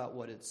nothing about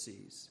what it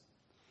sees.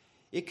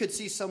 It could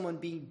see someone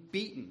being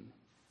beaten,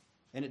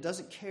 and it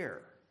doesn't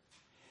care.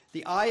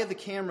 The eye of the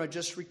camera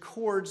just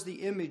records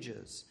the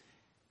images.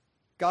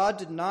 God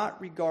did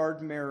not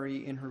regard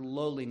Mary in her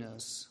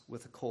lowliness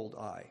with a cold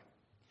eye.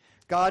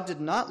 God did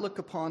not look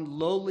upon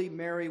lowly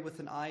Mary with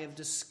an eye of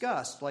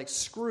disgust, like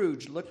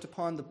Scrooge looked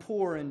upon the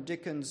poor in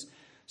Dickens'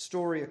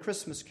 story, A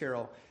Christmas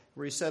Carol,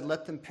 where he said,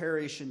 "Let them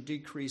perish and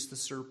decrease the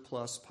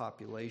surplus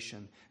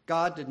population."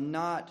 God did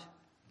not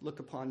look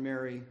upon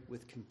Mary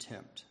with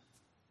contempt.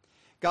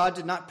 God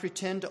did not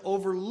pretend to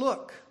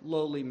overlook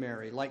lowly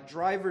Mary, like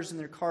drivers in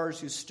their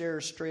cars who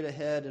stare straight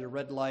ahead at a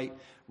red light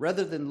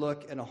rather than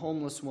look at a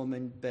homeless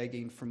woman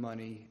begging for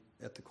money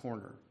at the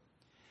corner.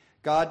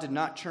 God did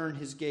not turn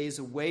his gaze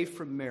away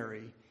from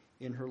Mary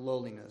in her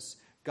lowliness.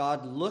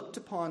 God looked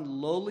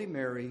upon lowly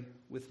Mary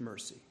with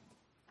mercy.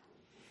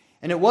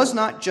 And it was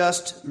not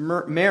just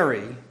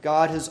Mary.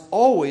 God has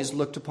always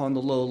looked upon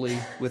the lowly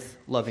with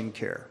loving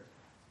care.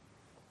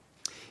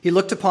 He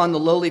looked upon the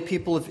lowly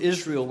people of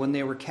Israel when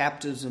they were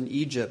captives in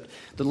Egypt.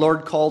 The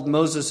Lord called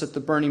Moses at the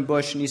burning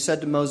bush, and he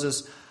said to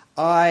Moses,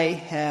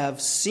 "I have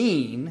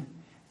seen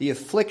the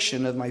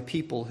affliction of my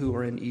people who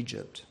are in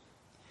Egypt."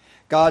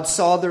 God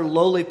saw their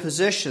lowly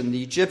position.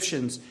 The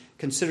Egyptians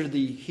considered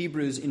the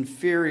Hebrews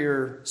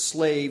inferior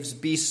slaves,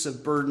 beasts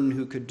of burden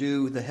who could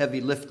do the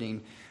heavy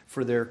lifting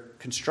for their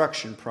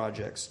construction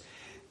projects.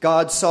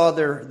 God saw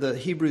the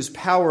Hebrews'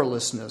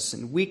 powerlessness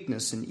and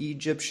weakness in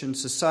Egyptian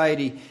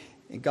society,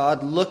 and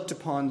God looked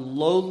upon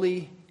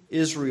lowly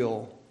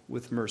Israel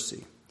with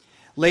mercy.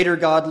 Later,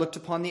 God looked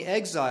upon the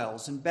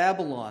exiles in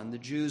Babylon, the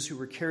Jews who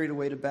were carried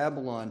away to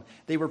Babylon.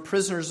 They were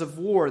prisoners of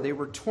war. They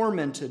were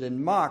tormented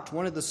and mocked.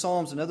 One of the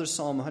Psalms, another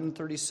Psalm,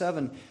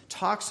 137,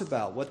 talks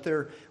about what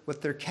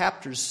their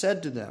captors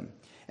said to them.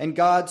 And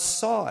God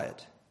saw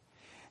it.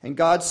 And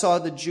God saw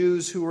the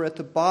Jews who were at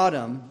the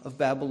bottom of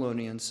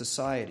Babylonian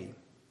society.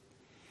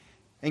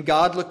 And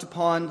God looked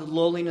upon the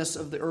lowliness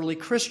of the early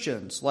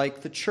Christians,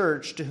 like the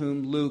church to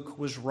whom Luke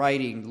was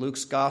writing.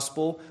 Luke's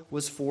gospel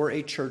was for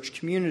a church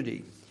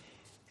community.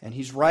 And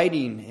he's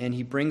writing, and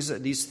he brings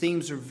these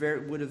themes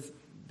would have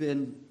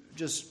been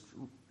just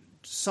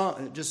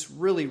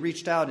really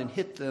reached out and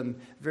hit them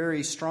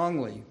very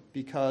strongly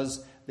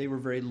because they were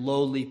very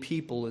lowly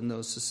people in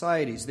those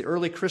societies. The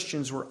early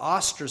Christians were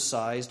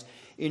ostracized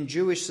in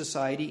Jewish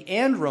society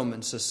and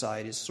Roman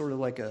society. It's sort of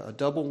like a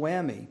double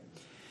whammy.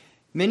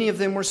 Many of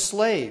them were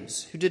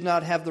slaves who did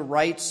not have the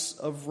rights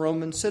of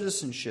Roman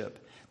citizenship.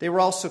 They were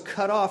also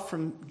cut off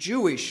from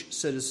Jewish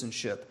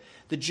citizenship.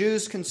 The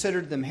Jews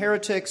considered them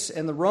heretics,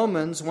 and the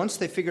Romans, once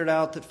they figured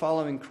out that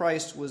following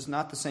Christ was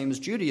not the same as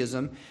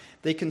Judaism,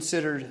 they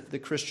considered the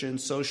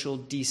Christians social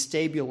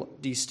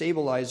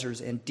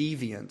destabilizers and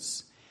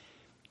deviants.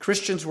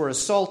 Christians were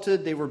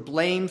assaulted, they were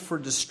blamed for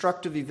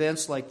destructive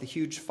events like the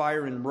huge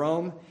fire in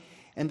Rome,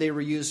 and they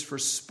were used for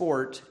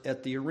sport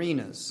at the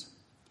arenas.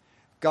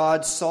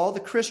 God saw the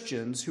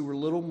Christians who were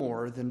little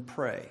more than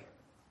prey.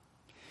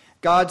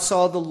 God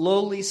saw the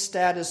lowly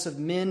status of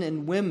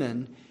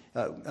women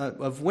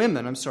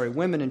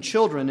and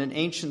children in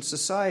ancient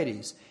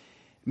societies.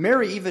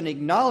 Mary even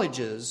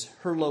acknowledges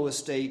her low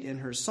estate in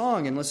her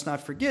song, and let's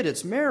not forget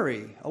it's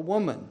Mary, a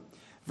woman.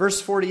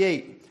 Verse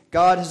 48,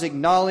 God has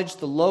acknowledged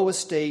the low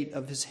estate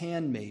of his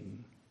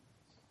handmaiden.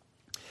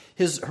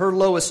 Her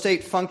low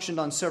estate functioned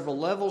on several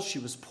levels. She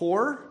was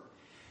poor,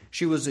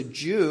 she was a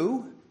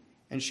Jew,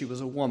 and she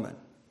was a woman.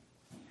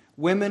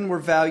 Women were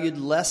valued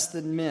less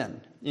than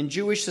men. In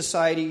Jewish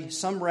society,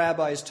 some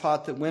rabbis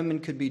taught that women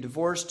could be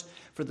divorced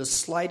for the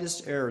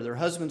slightest error. Their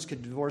husbands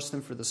could divorce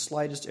them for the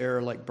slightest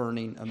error, like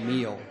burning a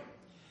meal.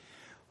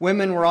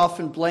 Women were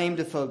often blamed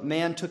if a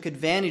man took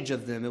advantage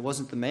of them. It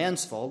wasn't the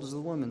man's fault, it was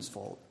the woman's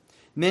fault.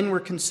 Men were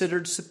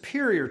considered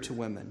superior to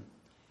women.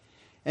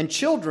 And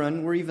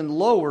children were even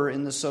lower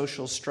in the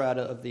social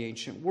strata of the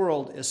ancient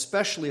world,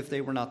 especially if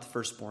they were not the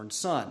firstborn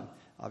son.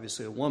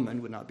 Obviously, a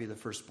woman would not be the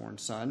firstborn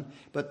son,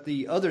 but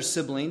the other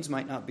siblings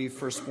might not be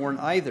firstborn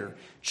either.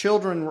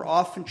 Children were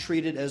often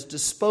treated as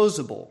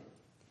disposable.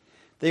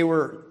 They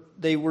were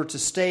to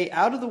stay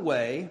out of the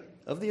way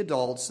of the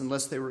adults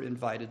unless they were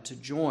invited to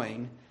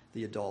join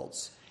the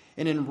adults.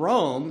 And in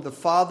Rome, the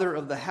father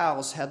of the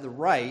house had the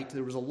right,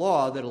 there was a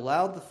law that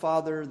allowed the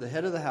father, the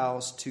head of the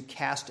house, to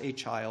cast a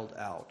child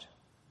out.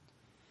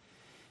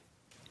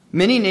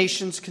 Many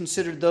nations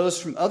considered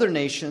those from other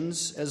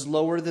nations as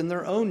lower than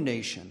their own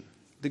nation.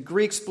 The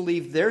Greeks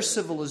believed their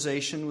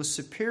civilization was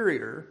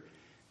superior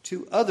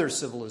to other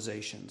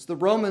civilizations. The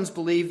Romans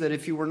believed that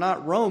if you were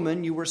not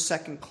Roman, you were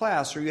second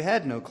class or you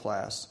had no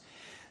class.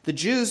 The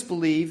Jews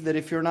believed that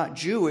if you're not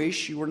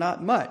Jewish, you were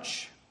not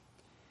much.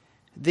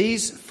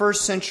 These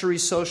first century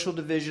social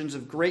divisions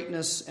of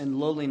greatness and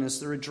lowliness,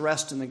 they're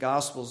addressed in the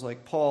Gospels,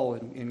 like Paul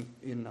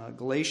in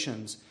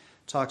Galatians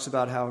talks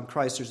about how in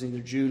Christ there's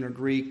neither Jew nor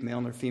Greek,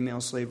 male nor female,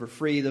 slave or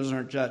free. Those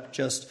aren't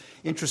just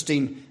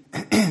interesting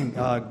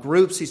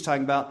groups he's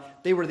talking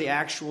about. They were the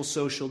actual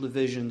social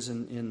divisions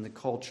in the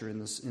culture in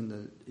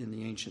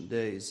the ancient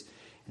days.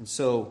 And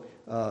so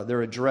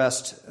they're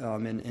addressed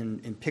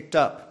and picked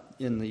up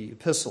in the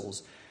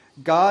epistles.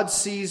 God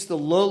sees the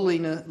lowly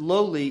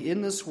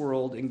in this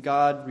world, and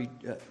God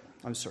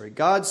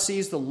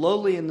sees the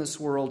lowly in this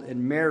world,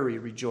 and Mary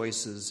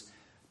rejoices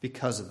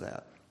because of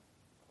that.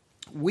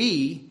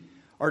 We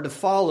are to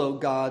follow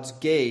God's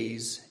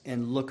gaze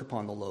and look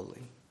upon the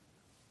lowly.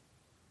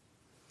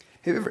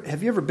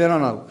 Have you ever been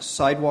on a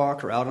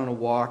sidewalk or out on a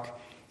walk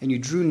and you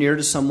drew near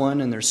to someone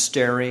and they're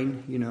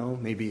staring,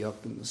 maybe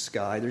up in the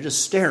sky, they're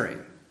just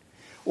staring.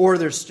 Or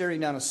they're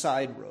staring down a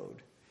side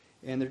road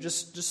and they're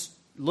just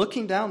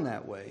looking down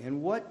that way.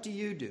 And what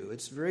do?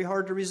 It's very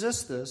hard to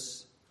resist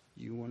this.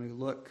 You want to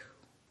look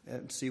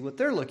and see what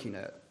they're looking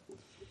at.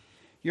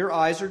 Your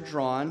eyes are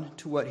drawn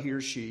to what he or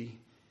she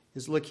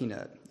is looking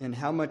at. And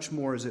how much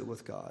more is it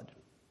with God?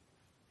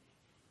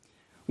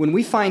 When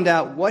we find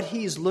out what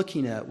he's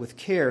looking at with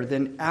care,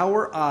 then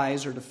our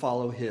eyes are to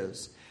follow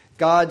his.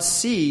 God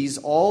sees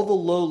all the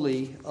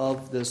lowly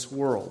of this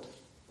world.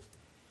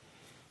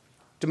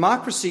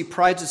 Democracy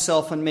prides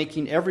itself on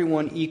making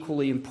everyone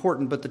equally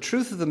important, but the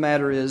truth of the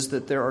matter is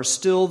that there are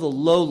still the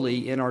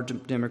lowly in our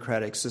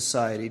democratic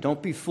society.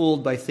 Don't be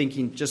fooled by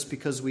thinking just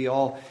because we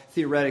all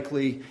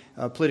theoretically,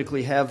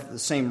 politically have the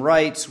same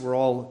rights, we're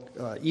all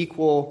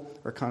equal,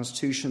 our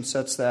Constitution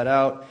sets that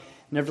out.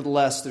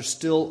 Nevertheless, there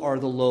still are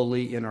the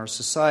lowly in our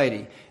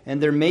society.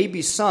 And there may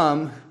be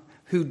some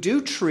who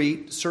do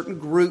treat certain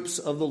groups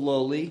of the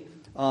lowly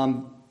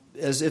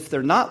as if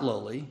they're not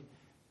lowly,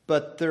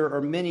 but there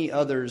are many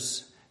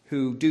others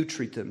who do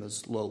treat them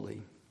as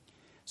lowly.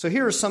 So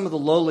here are some of the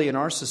lowly in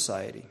our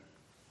society.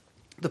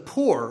 The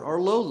poor are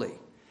lowly.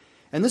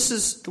 And this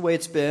is the way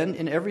it's been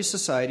in every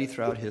society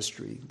throughout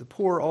history. The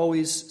poor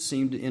always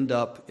seem to end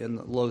up in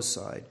the low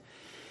side.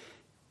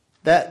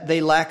 That they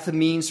lack the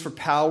means for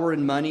power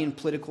and money and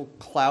political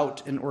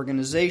clout and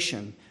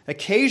organization.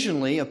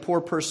 Occasionally, a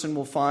poor person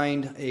will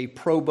find a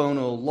pro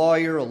bono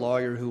lawyer, a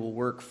lawyer who will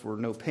work for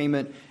no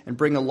payment and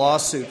bring a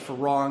lawsuit for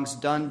wrongs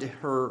done to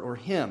her or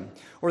him.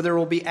 Or there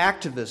will be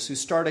activists who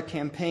start a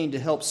campaign to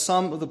help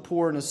some of the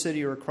poor in a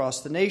city or across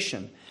the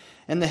nation.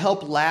 And the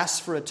help lasts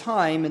for a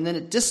time, and then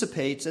it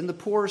dissipates, and the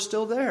poor are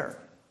still there.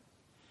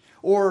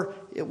 Or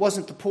it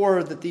wasn't the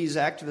poor that these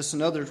activists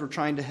and others were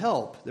trying to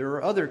help. There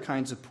are other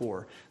kinds of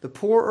poor. The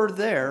poor are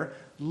there.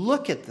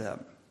 Look at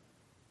them.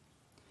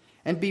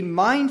 And be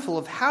mindful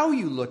of how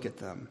you look at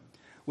them.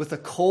 With a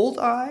cold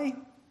eye,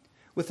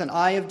 with an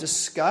eye of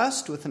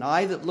disgust, with an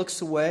eye that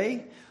looks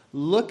away.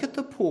 Look at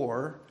the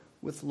poor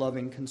with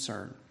loving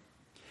concern.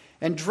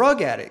 And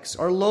drug addicts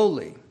are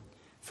lowly.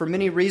 For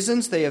many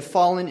reasons, they have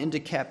fallen into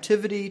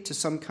captivity to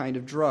some kind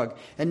of drug.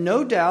 And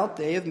no doubt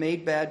they have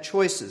made bad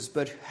choices.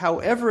 But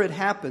however it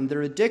happened,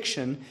 their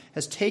addiction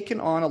has taken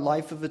on a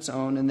life of its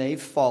own and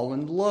they've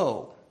fallen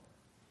low.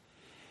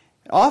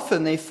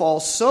 Often they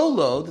fall so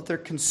low that they're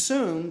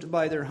consumed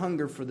by their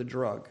hunger for the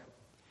drug.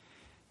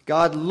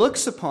 God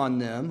looks upon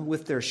them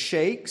with their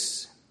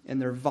shakes and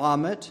their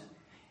vomit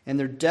and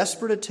their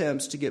desperate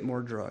attempts to get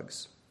more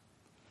drugs.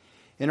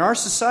 In our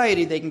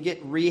society, they can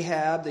get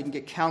rehab, they can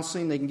get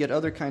counseling, they can get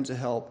other kinds of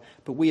help,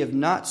 but we have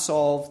not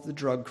solved the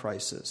drug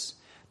crisis.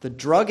 The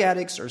drug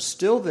addicts are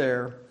still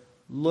there.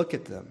 Look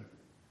at them.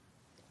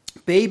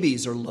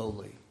 Babies are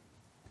lowly.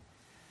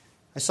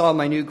 I saw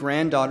my new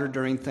granddaughter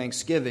during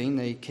Thanksgiving.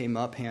 They came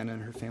up, Hannah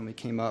and her family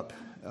came up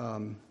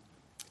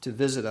to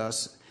visit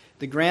us.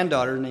 The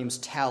granddaughter name's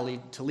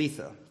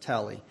Talitha.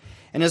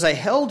 And as I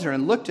held her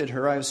and looked at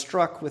her, I was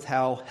struck with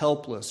how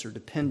helpless or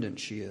dependent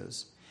she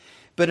is.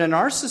 But in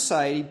our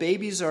society,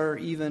 babies are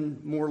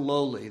even more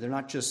lowly. They're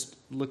not just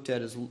looked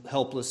at as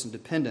helpless and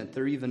dependent.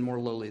 They're even more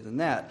lowly than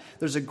that.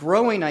 There's a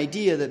growing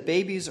idea that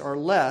babies are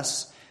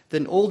less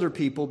than older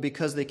people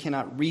because they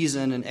cannot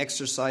reason and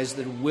exercise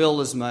their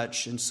will as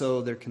much, and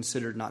so they're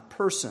considered not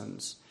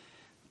persons.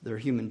 They're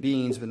human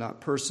beings, but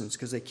not persons,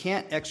 because they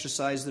can't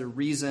exercise their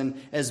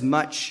reason as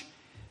much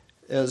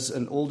as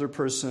an older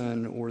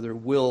person or their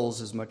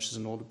wills as much as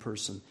an older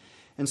person.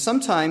 And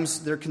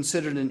sometimes they're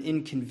considered an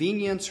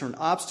inconvenience or an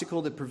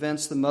obstacle that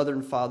prevents the mother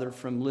and father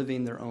from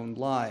living their own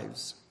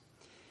lives.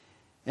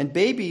 And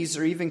babies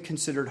are even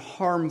considered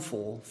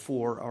harmful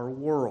for our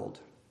world.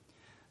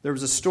 There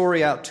was a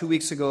story out 2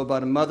 weeks ago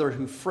about a mother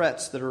who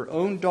frets that her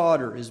own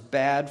daughter is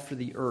bad for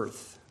the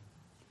earth.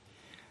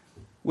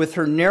 With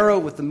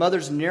the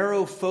mother's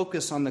narrow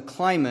focus on the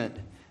climate,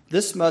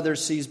 this mother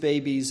sees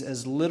babies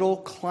as little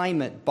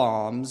climate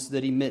bombs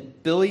that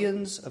emit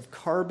billions of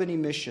carbon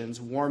emissions,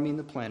 warming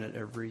the planet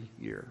every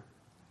year.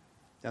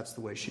 That's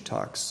the way she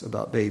talks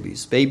about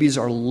babies. Babies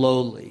are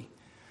lowly.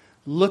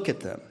 Look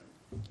at them.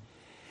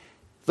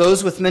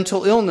 Those with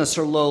mental illness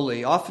are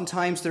lowly.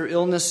 Oftentimes their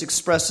illness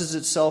expresses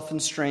itself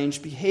in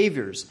strange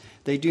behaviors.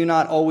 They do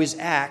not always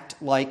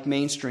act like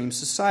mainstream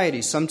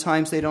society.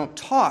 Sometimes they don't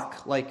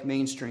talk like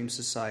mainstream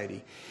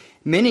society.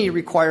 Many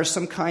require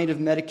some kind of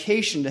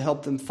medication to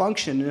help them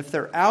function, and if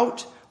they're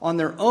out on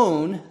their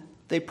own,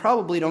 they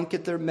probably don't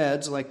get their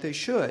meds like they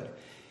should.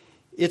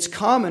 It's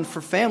common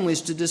for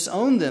families to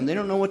disown them. They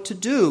don't know what to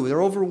do.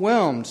 They're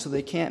overwhelmed, so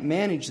they can't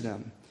manage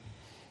them.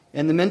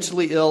 And the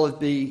mentally ill have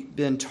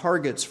been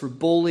targets for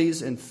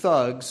bullies and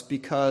thugs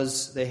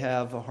because they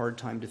have a hard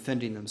time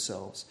defending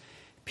themselves.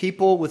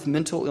 People with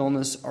mental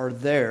illness are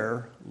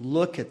there.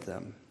 Look at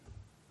them.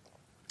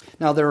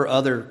 Now, there are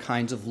other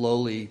kinds of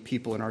lowly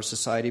people in our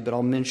society, but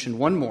I'll mention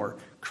one more: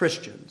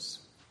 Christians.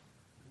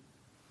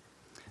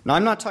 Now,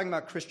 I'm not talking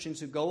about Christians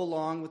who go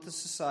along with the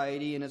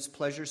society and its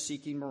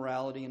pleasure-seeking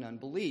morality and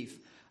unbelief.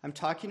 I'm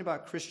talking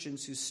about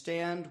Christians who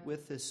stand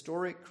with the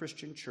historic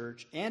Christian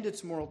church and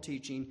its moral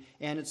teaching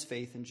and its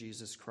faith in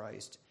Jesus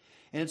Christ.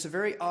 And it's a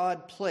very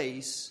odd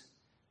place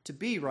to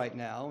be right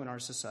now in our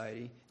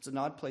society. It's an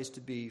odd place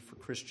to be for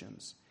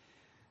Christians.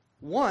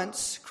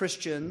 Once,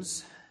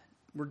 Christians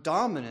were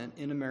dominant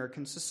in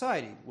American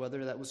society.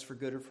 Whether that was for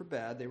good or for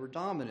bad, they were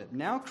dominant.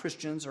 Now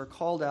Christians are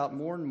called out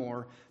more and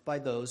more by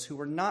those who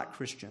are not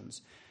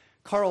Christians.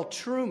 Carl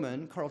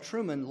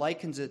Trueman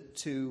likens it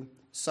to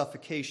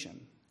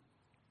suffocation.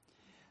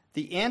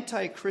 The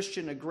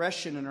anti-Christian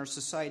aggression in our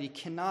society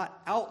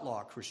cannot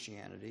outlaw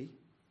Christianity,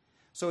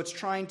 so it's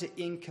trying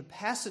to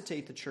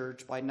incapacitate the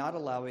church by not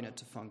allowing it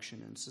to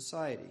function in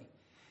society.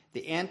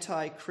 The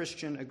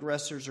anti-Christian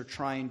aggressors are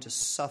trying to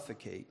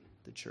suffocate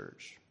the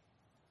church.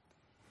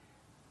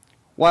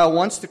 While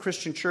once the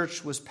Christian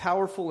church was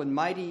powerful and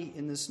mighty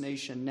in this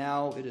nation,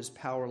 now it is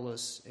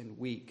powerless and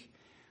weak.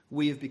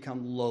 We have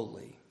become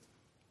lowly.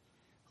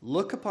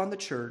 Look upon the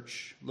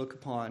church, look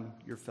upon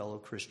your fellow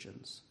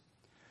Christians.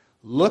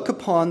 Look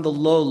upon the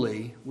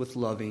lowly with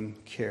loving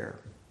care.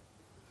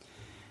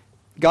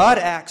 God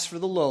acts for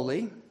the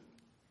lowly,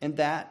 and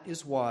that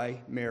is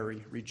why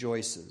Mary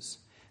rejoices.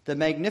 The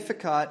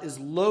Magnificat is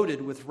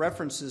loaded with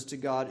references to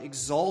God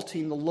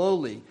exalting the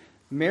lowly.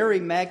 Mary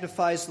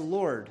magnifies the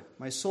Lord.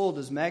 My soul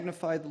does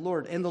magnify the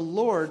Lord, and the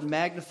Lord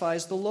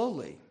magnifies the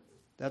lowly.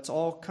 That's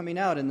all coming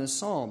out in this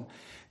psalm.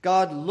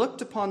 God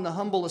looked upon the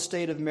humble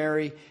estate of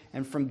Mary,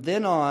 and from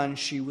then on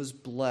she was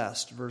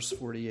blessed. Verse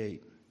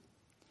 48.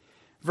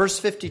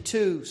 Verse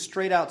 52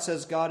 straight out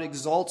says God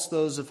exalts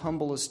those of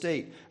humble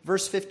estate.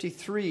 Verse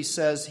 53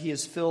 says he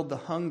has filled the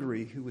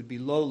hungry, who would be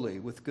lowly,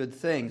 with good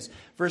things.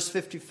 Verse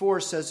 54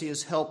 says he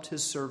has helped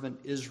his servant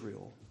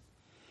Israel.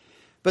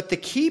 But the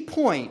key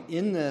point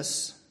in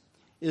this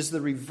is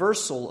the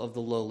reversal of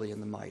the lowly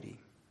and the mighty.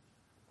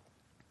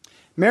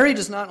 Mary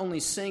does not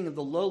only sing of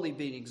the lowly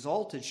being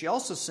exalted, she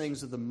also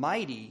sings of the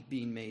mighty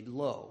being made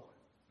low.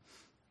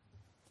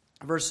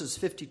 Verses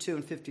 52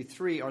 and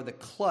 53 are the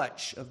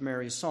clutch of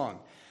Mary's song.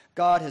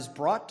 God has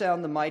brought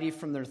down the mighty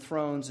from their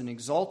thrones and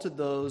exalted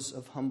those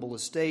of humble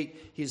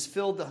estate. He has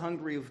filled the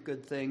hungry with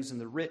good things, and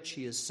the rich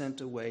he has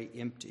sent away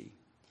empty.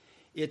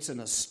 It's an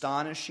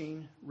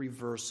astonishing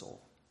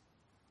reversal.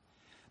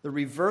 The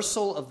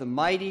reversal of the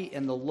mighty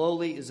and the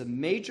lowly is a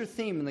major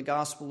theme in the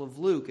Gospel of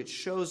Luke. It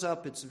shows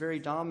up, it's very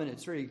dominant,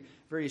 it's very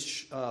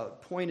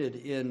pointed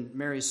in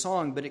Mary's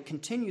song, but it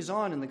continues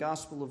on in the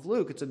Gospel of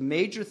Luke. It's a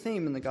major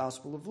theme in the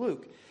Gospel of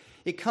Luke.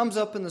 It comes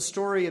up in the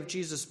story of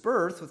Jesus'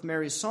 birth with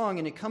Mary's song,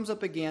 and it comes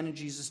up again in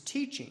Jesus'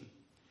 teaching.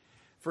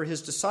 for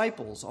his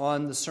disciples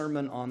on the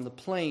Sermon on the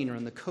Plain or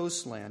in the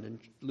coastland in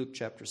Luke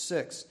chapter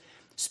 6.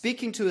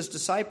 Speaking to his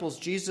disciples,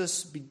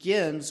 Jesus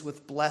begins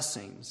with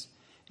blessings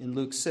in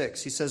Luke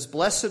 6. He says,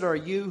 "Blessed are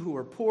you who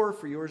are poor,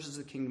 for yours is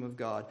the kingdom of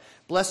God.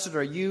 Blessed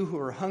are you who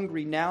are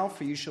hungry now,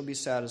 for you shall be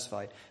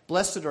satisfied.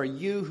 Blessed are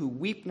you who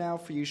weep now,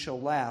 for you shall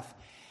laugh."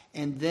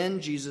 And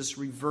then Jesus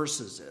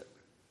reverses it.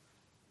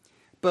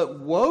 "But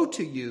woe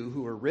to you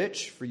who are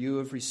rich, for you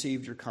have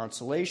received your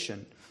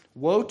consolation.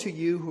 Woe to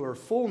you who are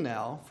full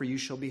now, for you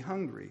shall be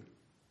hungry.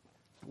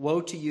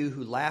 Woe to you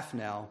who laugh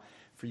now,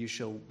 for you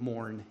shall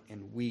mourn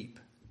and weep."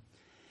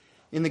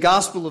 In the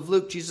Gospel of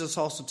Luke, Jesus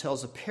also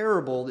tells a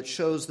parable that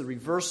shows the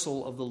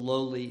reversal of the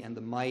lowly and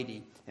the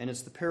mighty, and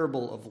it's the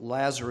parable of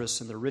Lazarus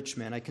and the rich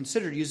man. I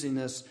considered using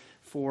this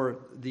for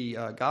the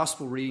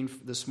Gospel reading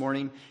this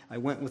morning. I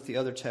went with the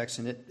other text,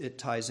 and it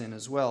ties in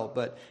as well.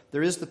 But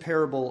there is the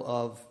parable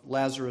of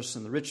Lazarus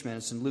and the rich man.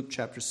 It's in Luke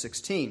chapter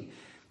 16.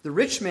 The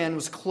rich man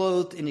was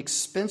clothed in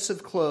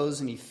expensive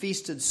clothes, and he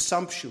feasted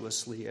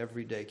sumptuously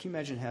every day. Can you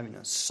imagine having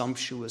a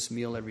sumptuous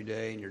meal every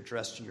day, and you're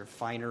dressed in your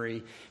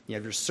finery? You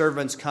have your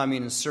servants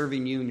coming and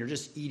serving you, and you're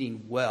just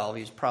eating well.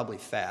 He's probably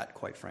fat,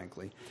 quite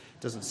frankly.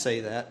 It doesn't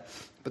say that.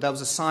 But that was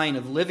a sign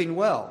of living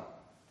well.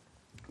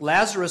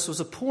 Lazarus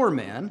was a poor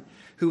man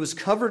who was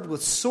covered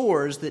with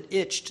sores that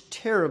itched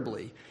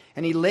terribly.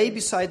 And he lay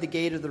beside the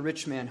gate of the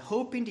rich man,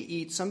 hoping to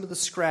eat some of the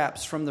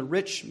scraps from the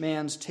rich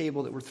man's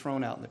table that were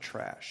thrown out in the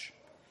trash.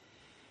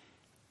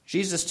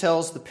 Jesus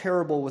tells the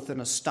parable with an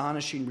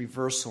astonishing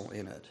reversal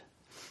in it.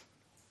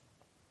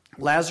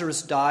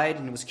 Lazarus died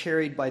and was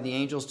carried by the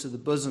angels to the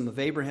bosom of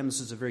Abraham.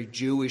 This is a very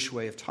Jewish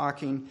way of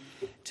talking.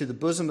 To the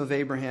bosom of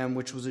Abraham,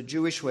 which was a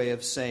Jewish way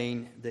of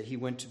saying that he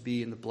went to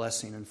be in the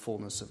blessing and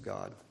fullness of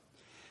God.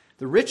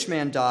 The rich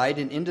man died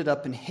and ended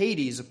up in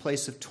Hades, a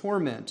place of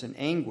torment and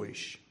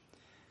anguish.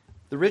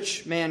 The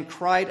rich man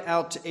cried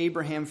out to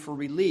Abraham for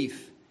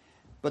relief.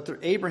 But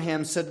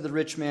Abraham said to the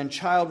rich man,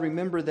 "Child,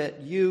 remember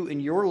that you in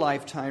your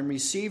lifetime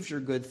received your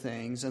good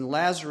things, and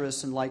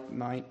Lazarus in like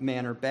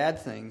manner bad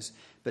things.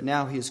 But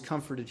now he is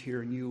comforted here,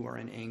 and you are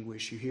in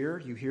anguish." You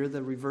hear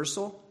the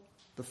reversal,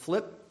 the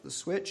flip, the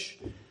switch,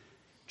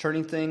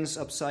 turning things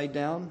upside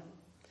down.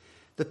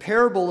 The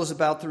parable is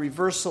about the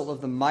reversal of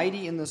the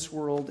mighty in this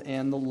world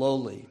and the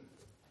lowly.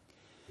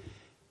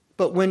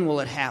 But when will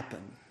it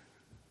happen,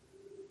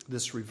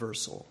 this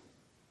reversal?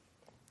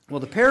 Well,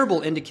 the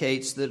parable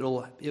indicates that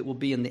it will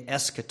be in the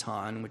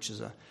eschaton, which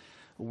is a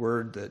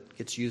word that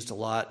gets used a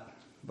lot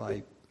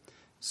by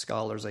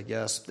scholars, I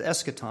guess. The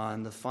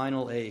eschaton, the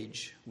final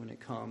age when it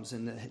comes,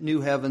 in the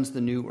new heavens, the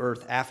new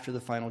earth, after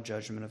the final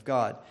judgment of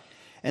God.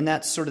 And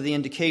that's sort of the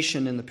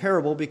indication in the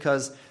parable,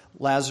 because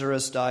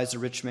Lazarus dies, the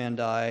rich man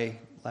dies.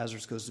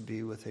 Lazarus goes to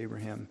be with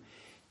Abraham.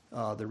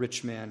 The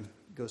rich man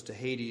goes to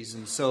Hades.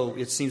 And so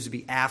it seems to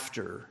be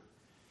after,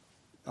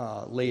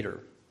 later.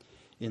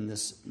 In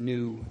this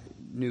new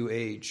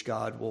age,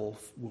 God will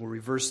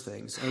reverse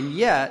things. And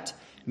yet,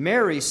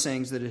 Mary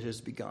sings that it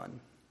has begun.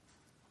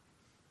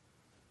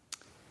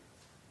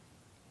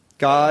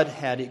 God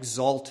had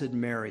exalted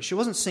Mary. She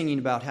wasn't singing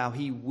about how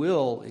he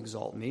will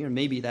exalt me, or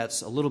maybe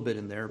that's a little bit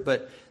in there,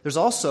 but there's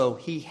also,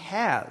 he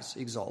has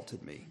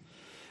exalted me.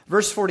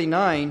 Verse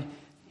 49,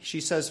 she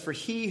says, "For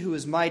he who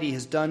is mighty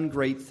has done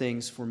great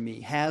things for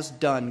me," has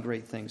done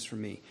great things for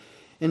me.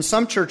 In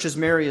some churches,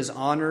 Mary is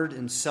honored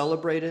and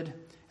celebrated.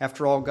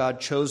 After all,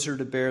 God chose her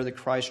to bear the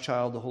Christ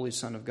child, the Holy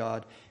Son of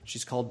God.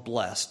 She's called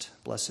blessed,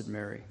 Blessed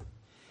Mary.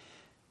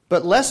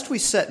 But lest we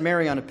set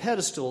Mary on a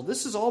pedestal,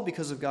 this is all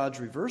because of God's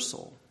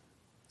reversal.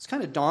 It's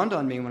kind of dawned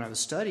on me when I was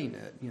studying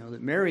it,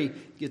 that Mary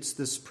gets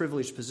this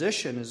privileged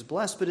position as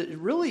blessed, but it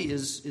really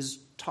is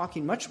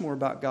talking much more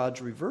about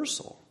God's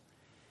reversal.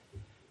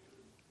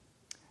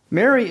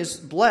 Mary is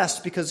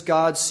blessed because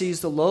God sees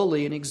the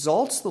lowly and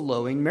exalts the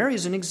lowly. Mary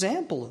is an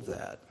example of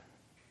that.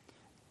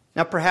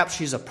 Now, perhaps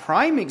she's a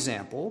prime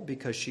example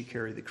because she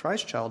carried the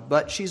Christ child,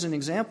 but she's an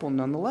example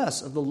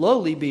nonetheless of the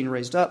lowly being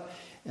raised up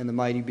and the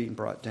mighty being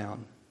brought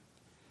down.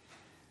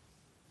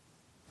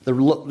 The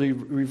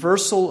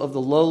reversal of the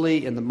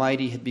lowly and the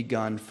mighty had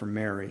begun for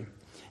Mary.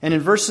 And in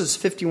verses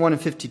 51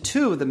 and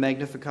 52 of the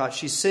Magnificat,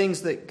 she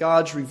sings that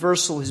God's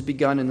reversal has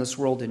begun in this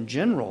world in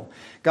general.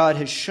 God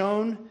has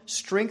shown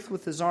strength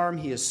with his arm.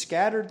 He has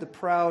scattered the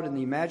proud in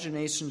the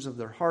imaginations of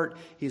their heart.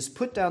 He has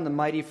put down the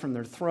mighty from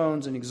their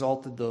thrones and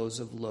exalted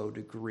those of low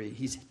degree.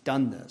 He's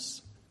done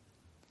this.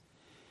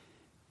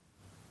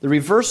 The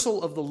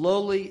reversal of the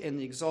lowly and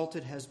the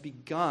exalted has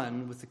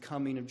begun with the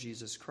coming of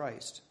Jesus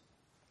Christ.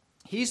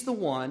 He's the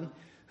one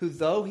who,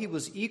 though he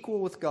was equal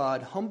with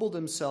God, humbled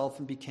himself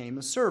and became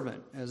a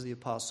servant, as the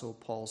Apostle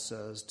Paul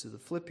says to the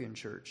Philippian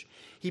church.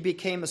 He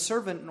became a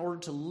servant in order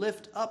to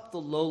lift up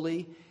the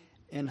lowly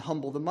and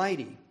humble the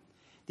mighty.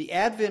 The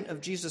advent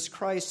of Jesus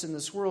Christ in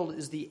this world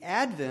is the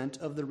advent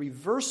of the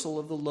reversal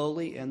of the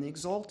lowly and the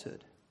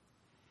exalted.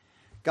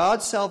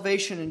 God's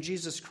salvation in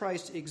Jesus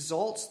Christ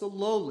exalts the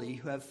lowly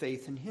who have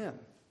faith in him.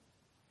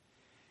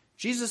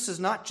 Jesus does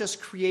not just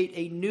create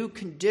a new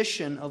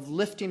condition of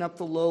lifting up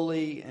the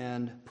lowly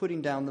and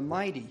putting down the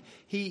mighty.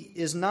 He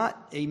is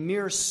not a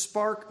mere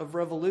spark of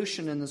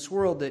revolution in this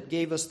world that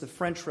gave us the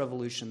French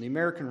Revolution, the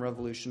American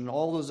Revolution, and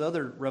all those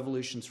other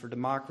revolutions for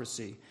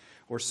democracy,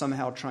 or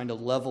somehow trying to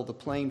level the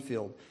playing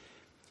field.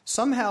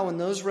 Somehow in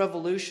those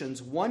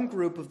revolutions, one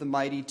group of the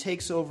mighty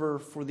takes over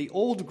for the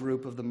old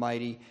group of the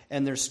mighty,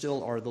 and there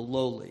still are the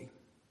lowly.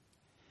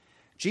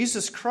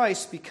 Jesus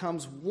Christ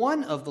becomes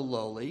one of the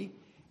lowly,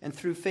 and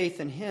through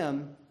faith in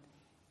him,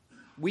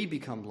 we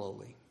become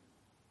lowly.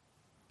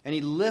 And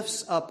he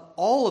lifts up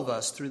all of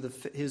us through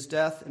his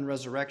death and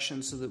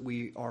resurrection so that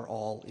we are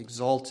all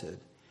exalted.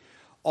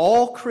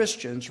 All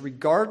Christians,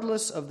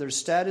 regardless of their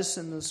status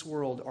in this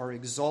world, are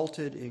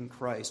exalted in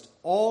Christ.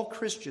 All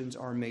Christians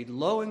are made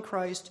low in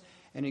Christ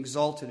and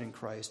exalted in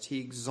Christ. He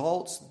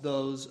exalts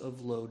those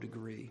of low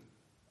degree.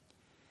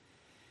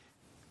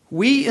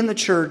 We in the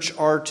church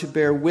are to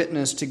bear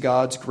witness to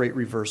God's great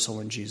reversal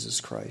in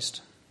Jesus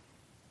Christ.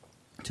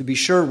 To be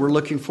sure, we're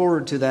looking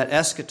forward to that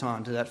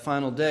eschaton, to that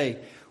final day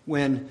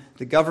when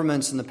the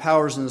governments and the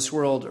powers in this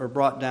world are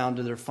brought down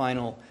to their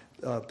final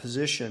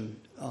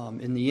position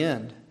in the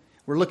end.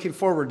 We're looking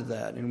forward to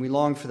that, and we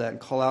long for that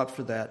and call out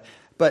for that.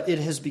 But it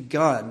has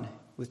begun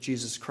with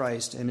Jesus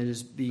Christ, and it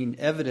is being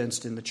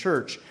evidenced in the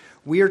church.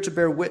 We are to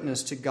bear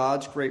witness to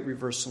God's great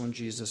reversal in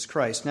Jesus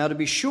Christ. Now, to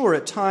be sure,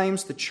 at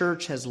times the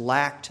church has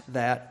lacked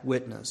that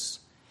witness.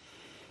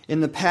 In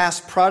the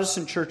past,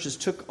 Protestant churches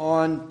took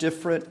on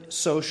different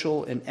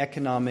social and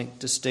economic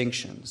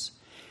distinctions.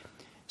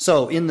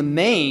 So, in the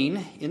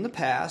main, in the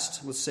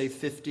past, let's say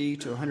 50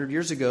 to 100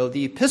 years ago,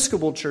 the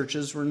Episcopal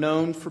churches were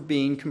known for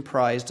being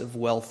comprised of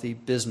wealthy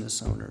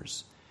business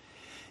owners.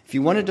 If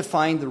you wanted to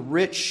find the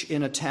rich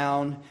in a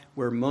town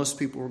where most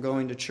people were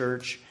going to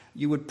church,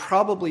 you would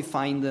probably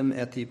find them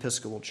at the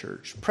Episcopal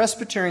church.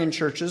 Presbyterian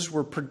churches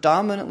were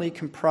predominantly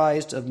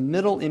comprised of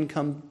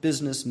middle-income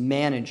business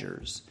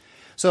managers.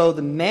 So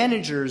the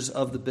managers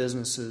of the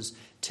businesses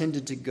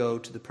tended to go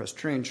to the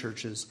Presbyterian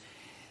churches.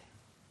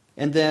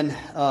 And then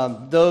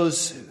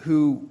those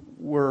who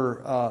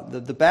were,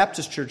 the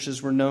Baptist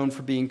churches were known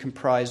for being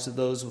comprised of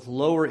those with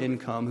lower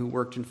income who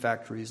worked in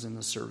factories in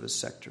the service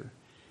sector.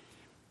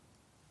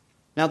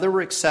 Now there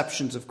were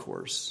exceptions, of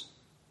course.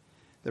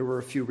 There were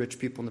a few rich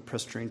people in the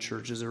Presbyterian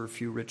churches. There were a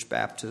few rich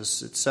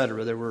Baptists,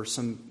 etc. There were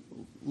some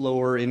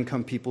lower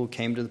income people who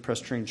came to the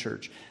Presbyterian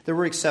church. There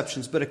were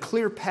exceptions, but a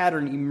clear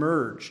pattern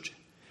emerged.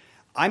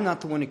 I'm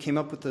not the one who came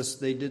up with this.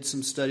 They did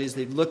some studies.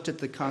 They looked at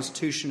the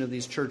constitution of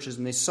these churches,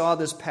 and they saw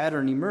this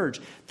pattern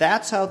emerge.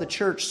 That's how the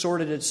church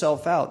sorted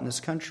itself out in this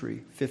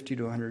country 50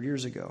 to 100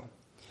 years ago.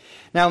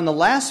 Now, in the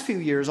last few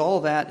years, all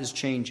of that is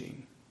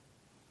changing.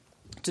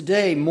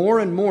 Today, more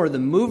and more, the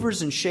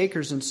movers and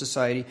shakers in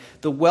society,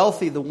 the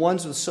wealthy, the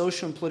ones with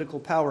social and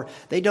political power,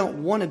 they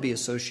don't want to be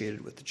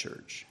associated with the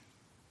church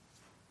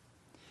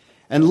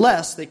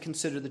unless they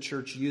consider the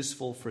church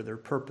useful for their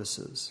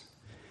purposes.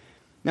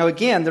 Now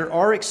again, there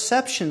are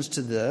exceptions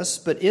to this,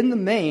 but in the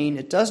main,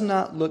 it does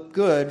not look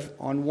good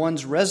on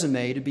one's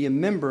resume to be a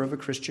member of a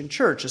Christian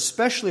church,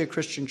 especially a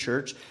Christian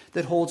church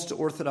that holds to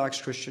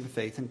Orthodox Christian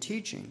faith and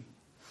teaching.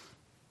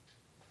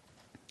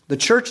 The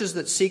churches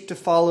that seek to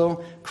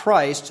follow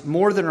Christ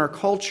more than our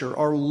culture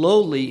are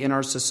lowly in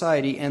our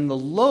society, and the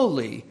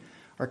lowly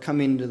are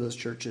coming into those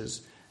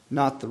churches,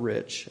 not the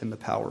rich and the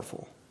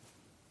powerful.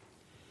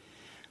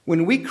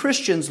 When we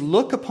Christians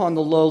look upon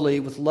the lowly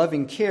with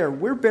loving care,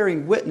 we're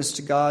bearing witness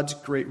to God's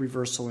great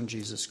reversal in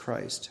Jesus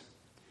Christ.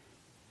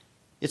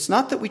 It's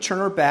not that we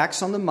turn our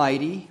backs on the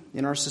mighty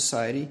in our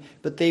society,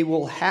 but they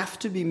will have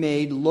to be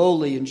made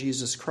lowly in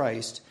Jesus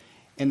Christ,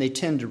 and they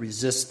tend to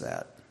resist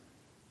that.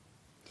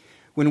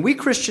 When we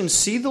Christians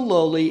see the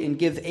lowly and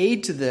give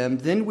aid to them,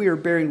 then we are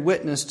bearing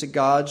witness to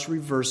God's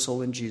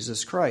reversal in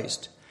Jesus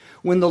Christ.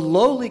 When the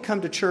lowly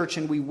come to church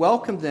and we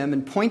welcome them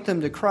and point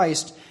them to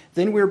Christ,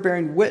 then we are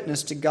bearing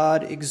witness to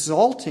God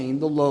exalting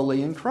the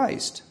lowly in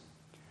Christ.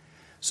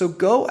 So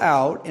go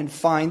out and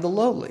find the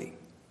lowly.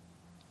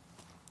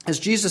 As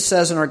Jesus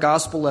says in our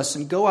gospel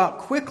lesson, go out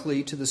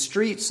quickly to the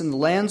streets and the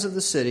lands of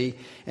the city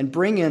and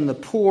bring in the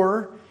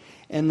poor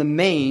and the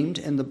maimed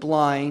and the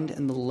blind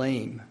and the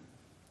lame.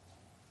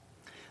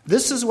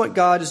 This is what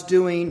God is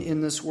doing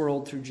in this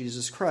world through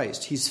Jesus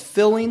Christ. He's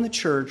filling the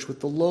church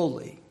with the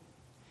lowly.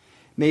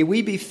 May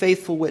we be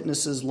faithful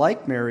witnesses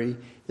like Mary,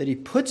 that he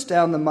puts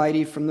down the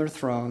mighty from their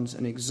thrones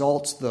and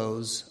exalts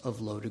those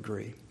of low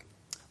degree.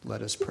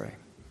 Let us pray.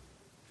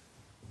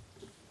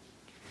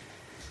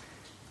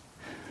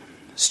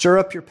 Stir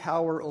up your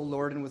power, O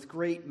Lord, and with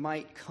great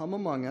might come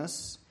among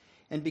us.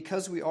 And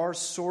because we are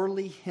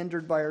sorely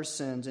hindered by our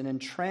sins and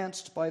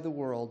entranced by the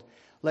world,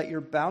 let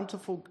your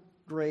bountiful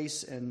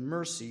grace and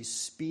mercy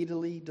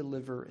speedily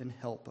deliver and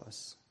help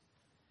us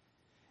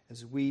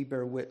as we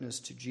bear witness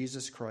to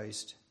Jesus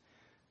Christ,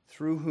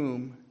 through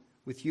whom,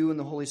 with you and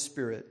the Holy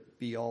Spirit,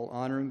 be all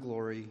honor and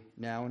glory,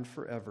 now and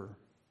forever.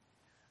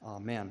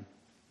 Amen.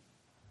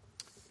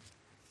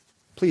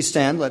 Please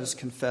stand, let us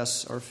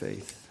confess our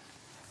faith.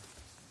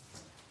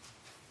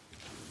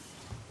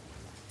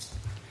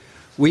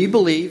 We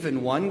believe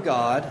in one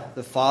God,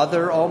 the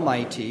Father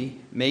Almighty,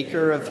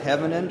 maker of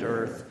heaven and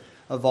earth,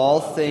 of all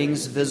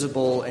things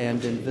visible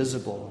and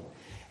invisible,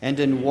 and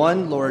in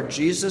one Lord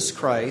Jesus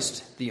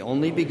Christ, the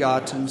only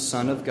begotten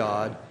Son of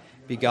God,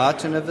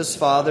 begotten of his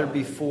Father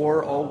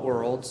before all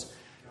worlds,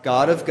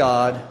 God of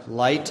God,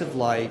 light of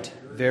light,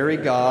 very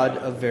God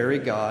of very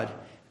God,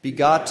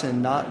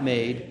 begotten, not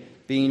made,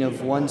 being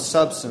of one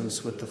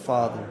substance with the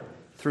Father,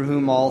 through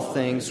whom all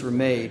things were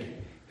made,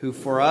 who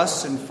for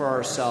us and for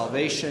our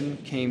salvation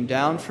came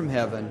down from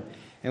heaven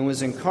and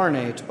was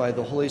incarnate by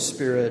the Holy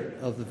Spirit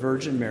of the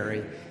Virgin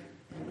Mary,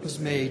 was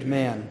made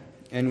man,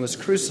 and was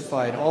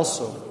crucified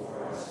also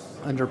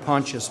under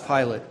Pontius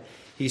Pilate.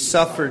 He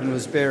suffered and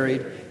was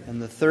buried,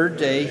 and the third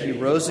day he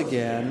rose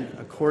again,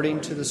 according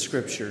to the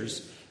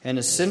Scriptures, and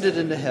ascended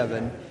into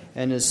heaven,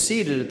 and is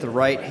seated at the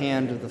right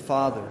hand of the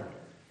Father.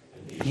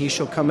 He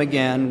shall come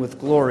again with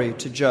glory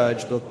to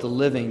judge both the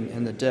living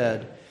and the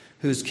dead,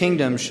 whose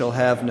kingdom shall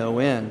have no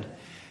end.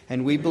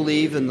 And we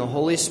believe in the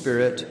Holy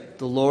Spirit,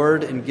 the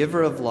Lord and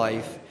giver of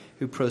life,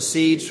 who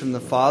proceeds from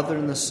the Father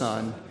and the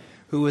Son,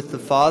 who with the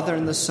Father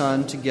and the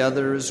Son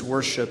together is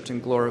worshipped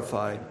and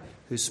glorified,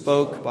 who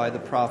spoke by the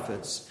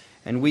prophets.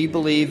 And we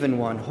believe in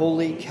one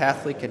holy,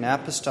 Catholic, and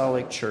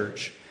apostolic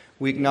church.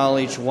 We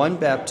acknowledge one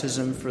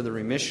baptism for the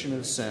remission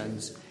of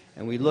sins,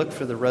 and we look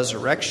for the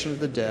resurrection of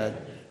the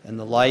dead and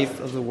the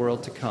life of the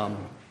world to come.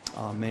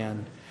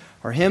 Amen.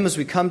 Our hymn as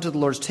we come to the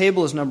Lord's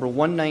table is number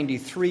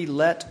 193,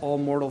 Let All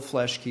Mortal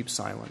Flesh Keep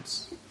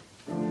Silence.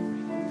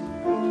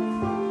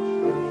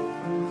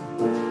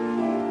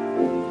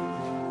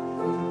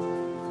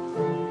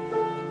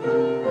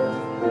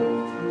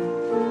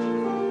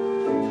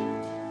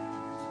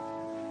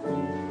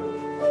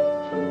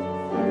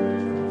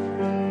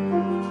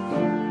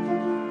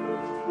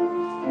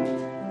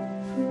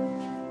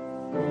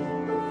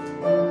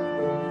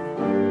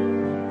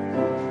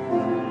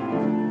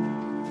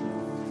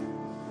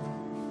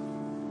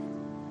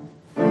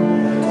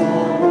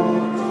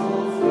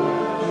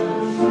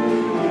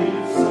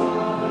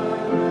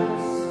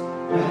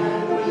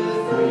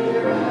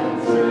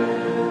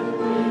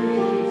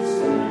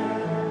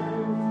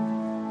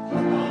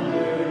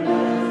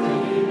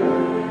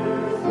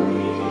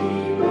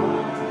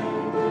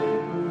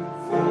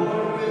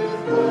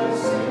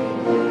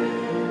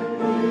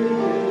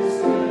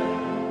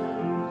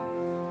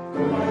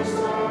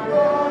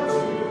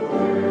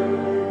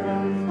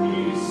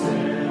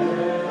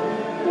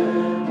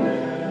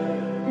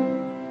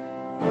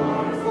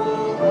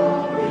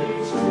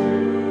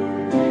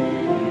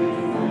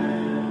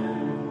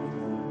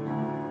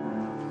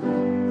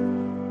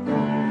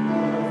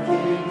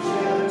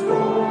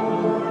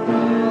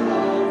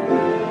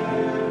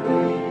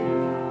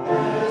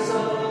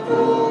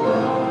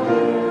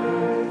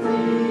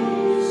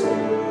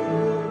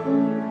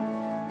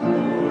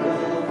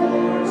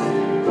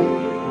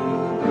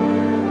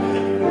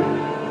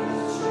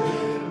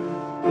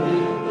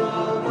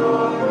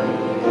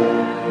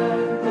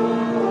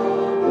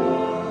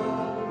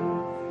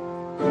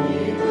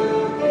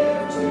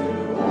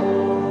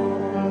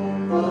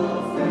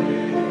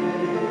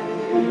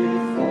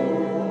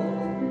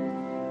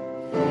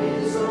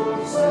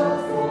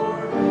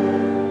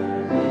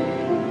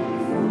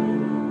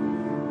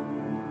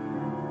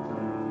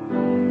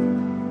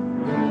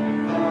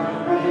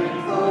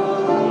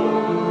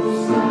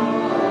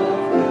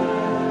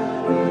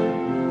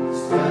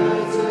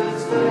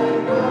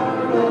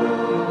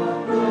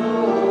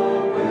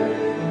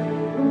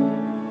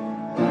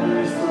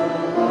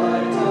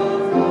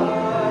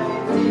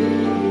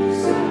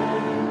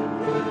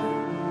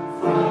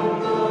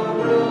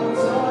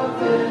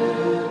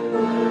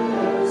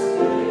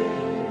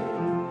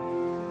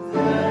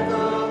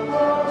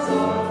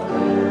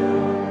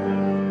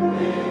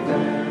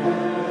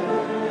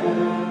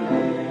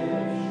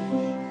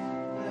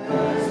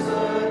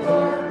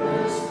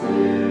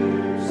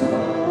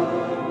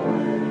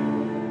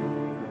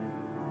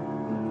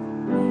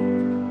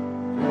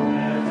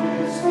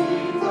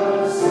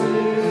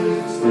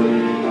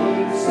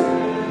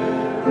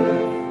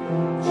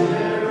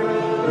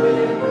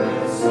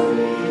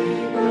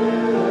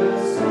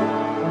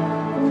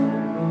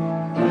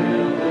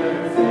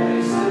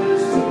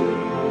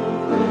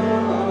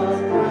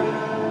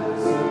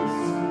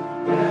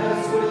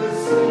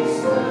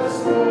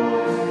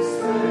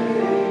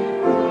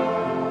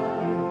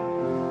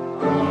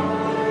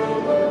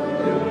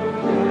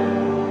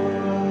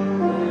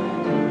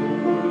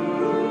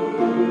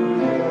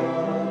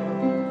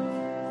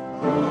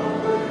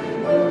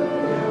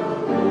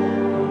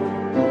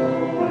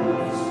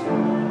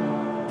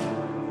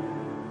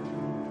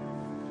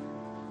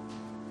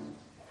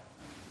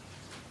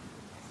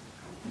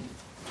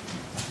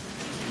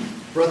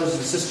 Brothers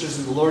and sisters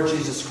in the Lord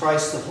Jesus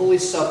Christ, the Holy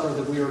Supper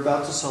that we are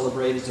about to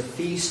celebrate is a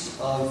feast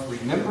of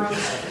remembrance,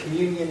 of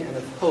communion, and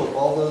of hope.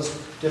 All those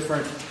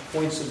different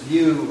points of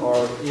view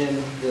are in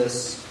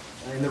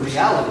the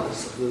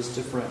realities of those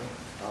different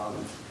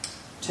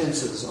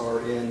tenses are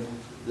in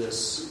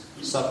this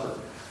supper.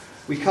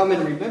 We come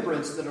in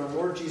remembrance that our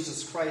Lord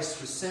Jesus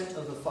Christ was sent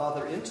of the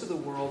Father into the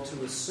world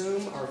to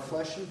assume our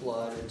flesh and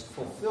blood and to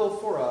fulfill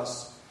for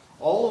us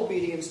all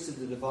obedience to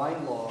the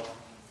divine law,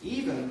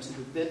 even to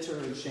the bitter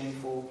and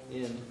shameful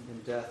end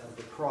and death of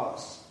the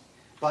cross.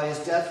 By his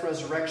death,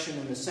 resurrection,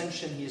 and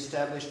ascension, he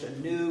established a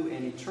new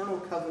and eternal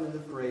covenant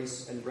of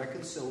grace and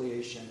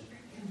reconciliation,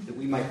 that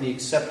we might be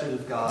accepted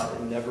of God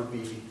and never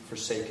be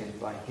forsaken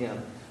by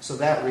him. So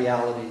that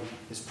reality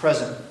is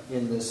present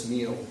in this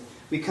meal.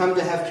 We come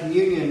to have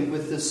communion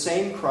with this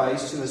same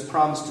Christ who has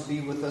promised to be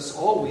with us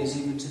always,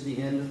 even to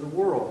the end of the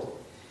world.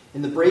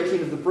 In the breaking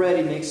of the bread,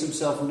 he makes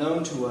himself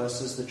known to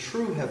us as the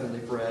true heavenly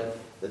bread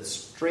that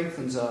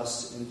strengthens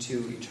us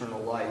into eternal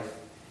life.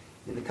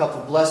 In the cup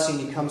of blessing,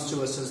 he comes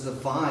to us as the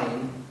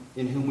vine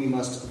in whom we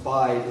must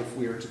abide if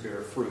we are to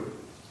bear fruit.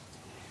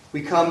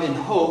 We come in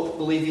hope,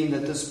 believing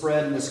that this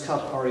bread and this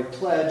cup are a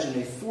pledge and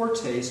a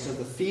foretaste of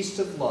the feast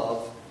of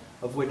love,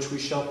 of which we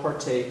shall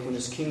partake when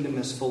his kingdom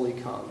has fully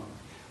come,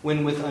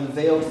 when with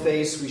unveiled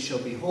face we shall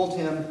behold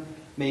him,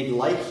 made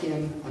like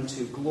him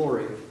unto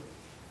glory.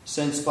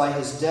 Since by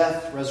his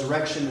death,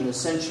 resurrection, and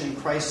ascension,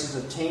 Christ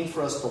has obtained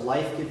for us the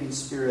life-giving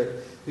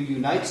Spirit who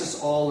unites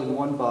us all in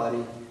one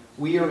body,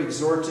 we are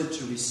exhorted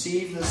to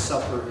receive this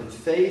supper in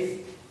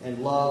faith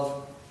and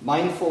love,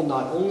 mindful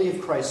not only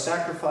of Christ's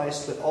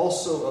sacrifice, but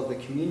also of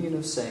the communion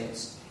of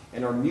saints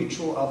and our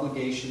mutual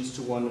obligations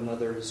to one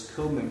another as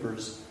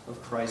co-members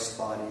of Christ's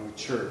body, the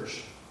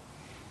church.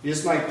 It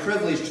is my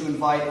privilege to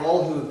invite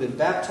all who have been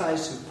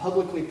baptized, who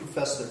publicly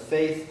profess their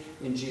faith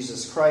in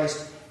Jesus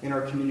Christ, and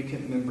our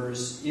communicant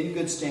members in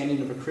good standing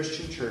of a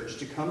Christian church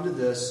to come to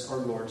this, our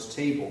Lord's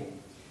table.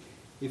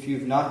 If you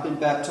have not been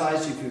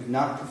baptized, if you have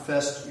not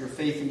professed your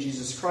faith in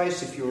Jesus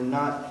Christ, if you are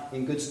not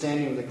in good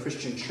standing with the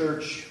Christian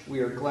church, we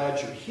are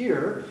glad you're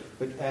here,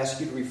 but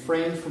ask you to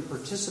refrain from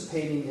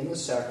participating in the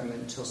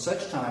sacrament until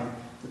such time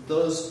that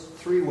those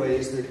three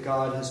ways that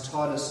God has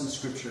taught us in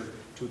Scripture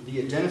to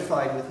be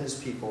identified with his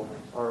people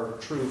are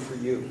true for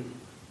you.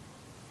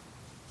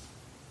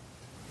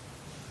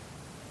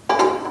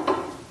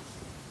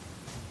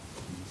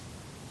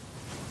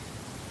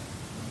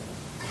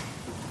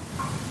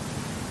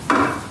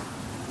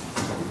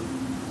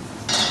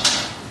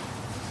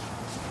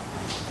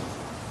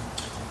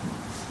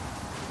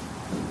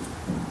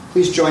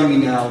 Please join me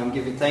now in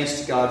giving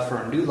thanks to God for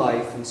our new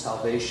life and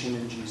salvation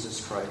in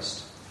Jesus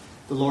Christ.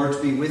 The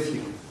Lord be with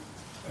you.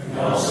 And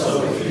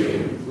also with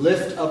you.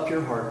 Lift up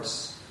your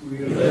hearts. We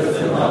lift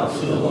them up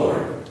to the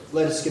Lord.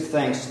 Let us give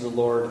thanks to the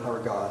Lord our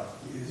God.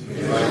 It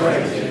is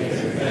right to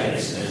give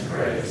thanks and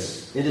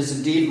praise. It is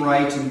indeed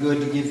right and good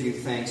to give you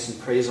thanks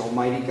and praise,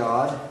 Almighty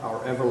God,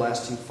 our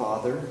everlasting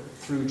Father,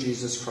 through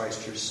Jesus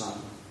Christ your Son.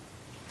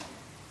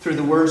 Through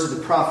the words of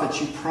the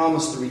prophets, you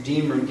promised the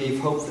Redeemer and gave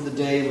hope for the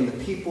day when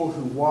the people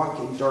who walk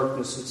in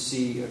darkness would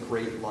see a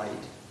great light.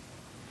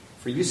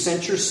 For you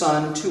sent your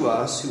Son to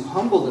us, who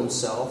humbled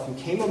himself and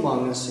came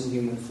among us in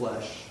human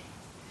flesh.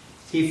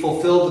 He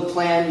fulfilled the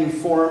plan you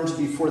formed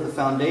before the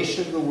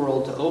foundation of the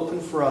world to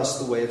open for us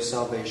the way of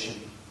salvation.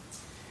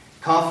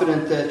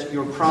 Confident that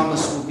your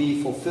promise will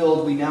be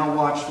fulfilled, we now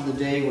watch for the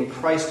day when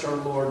Christ our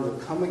Lord will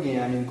come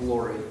again in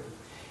glory.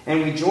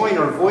 And we join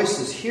our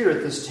voices here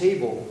at this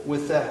table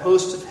with that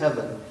host of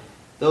heaven,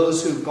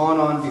 those who have gone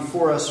on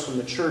before us from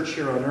the church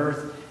here on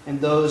earth, and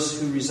those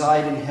who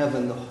reside in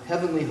heaven, the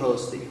heavenly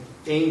host, the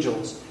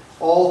angels,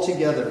 all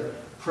together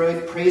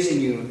praising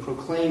you and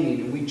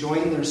proclaiming. And we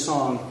join their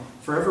song,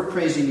 forever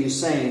praising you,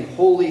 saying,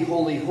 Holy,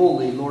 holy,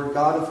 holy, Lord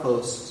God of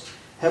hosts,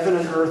 heaven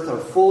and earth are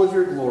full of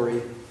your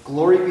glory.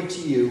 Glory be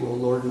to you, O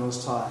Lord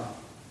Most High.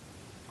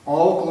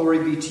 All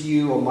glory be to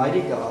you,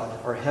 Almighty God,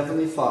 our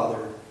heavenly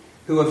Father,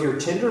 who of your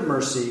tender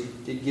mercy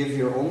did give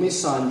your only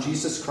Son,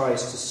 Jesus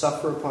Christ, to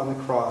suffer upon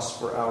the cross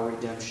for our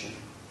redemption,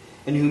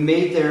 and who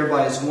made there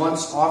by his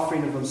once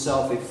offering of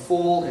himself a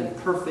full and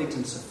perfect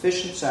and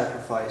sufficient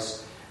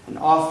sacrifice, an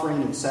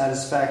offering and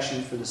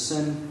satisfaction for the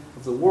sin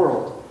of the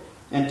world,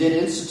 and did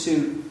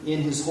institute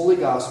in his holy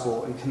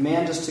gospel and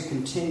command us to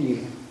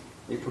continue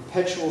a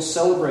perpetual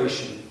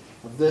celebration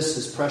of this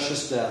his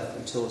precious death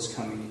until his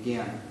coming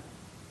again.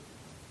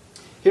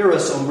 Hear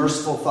us, O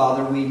merciful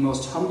Father, we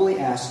most humbly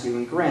ask you,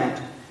 and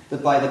grant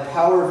that by the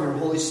power of your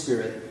Holy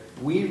Spirit,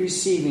 we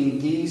receiving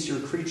these your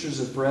creatures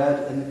of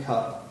bread and the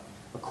cup,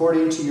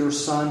 according to your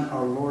Son,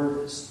 our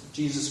Lord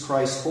Jesus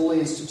Christ's holy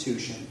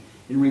institution,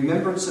 in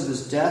remembrance of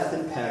his death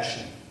and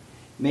passion,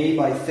 may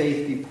by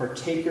faith be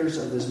partakers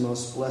of his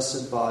most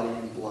blessed body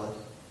and blood.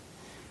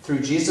 Through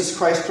Jesus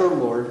Christ our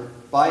Lord,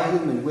 by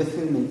whom and with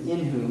whom and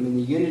in whom, in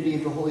the unity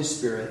of the Holy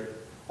Spirit,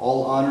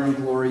 all honor and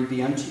glory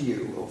be unto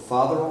you, O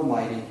Father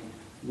Almighty,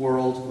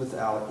 world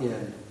without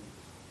end.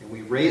 And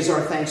we raise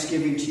our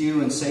thanksgiving to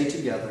you and say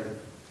together,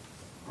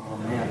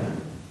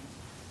 Amen.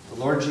 The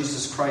Lord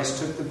Jesus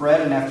Christ took the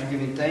bread, and after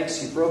giving thanks,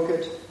 he broke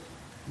it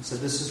and said,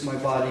 This is my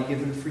body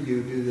given for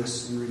you. Do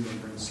this in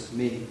remembrance of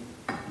me.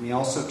 And he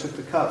also took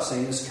the cup,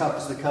 saying, This cup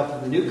is the cup of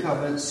the new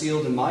covenant,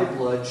 sealed in my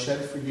blood,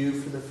 shed for you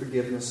for the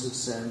forgiveness of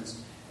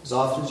sins. As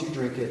often as you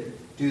drink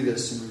it, do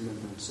this in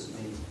remembrance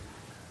of me.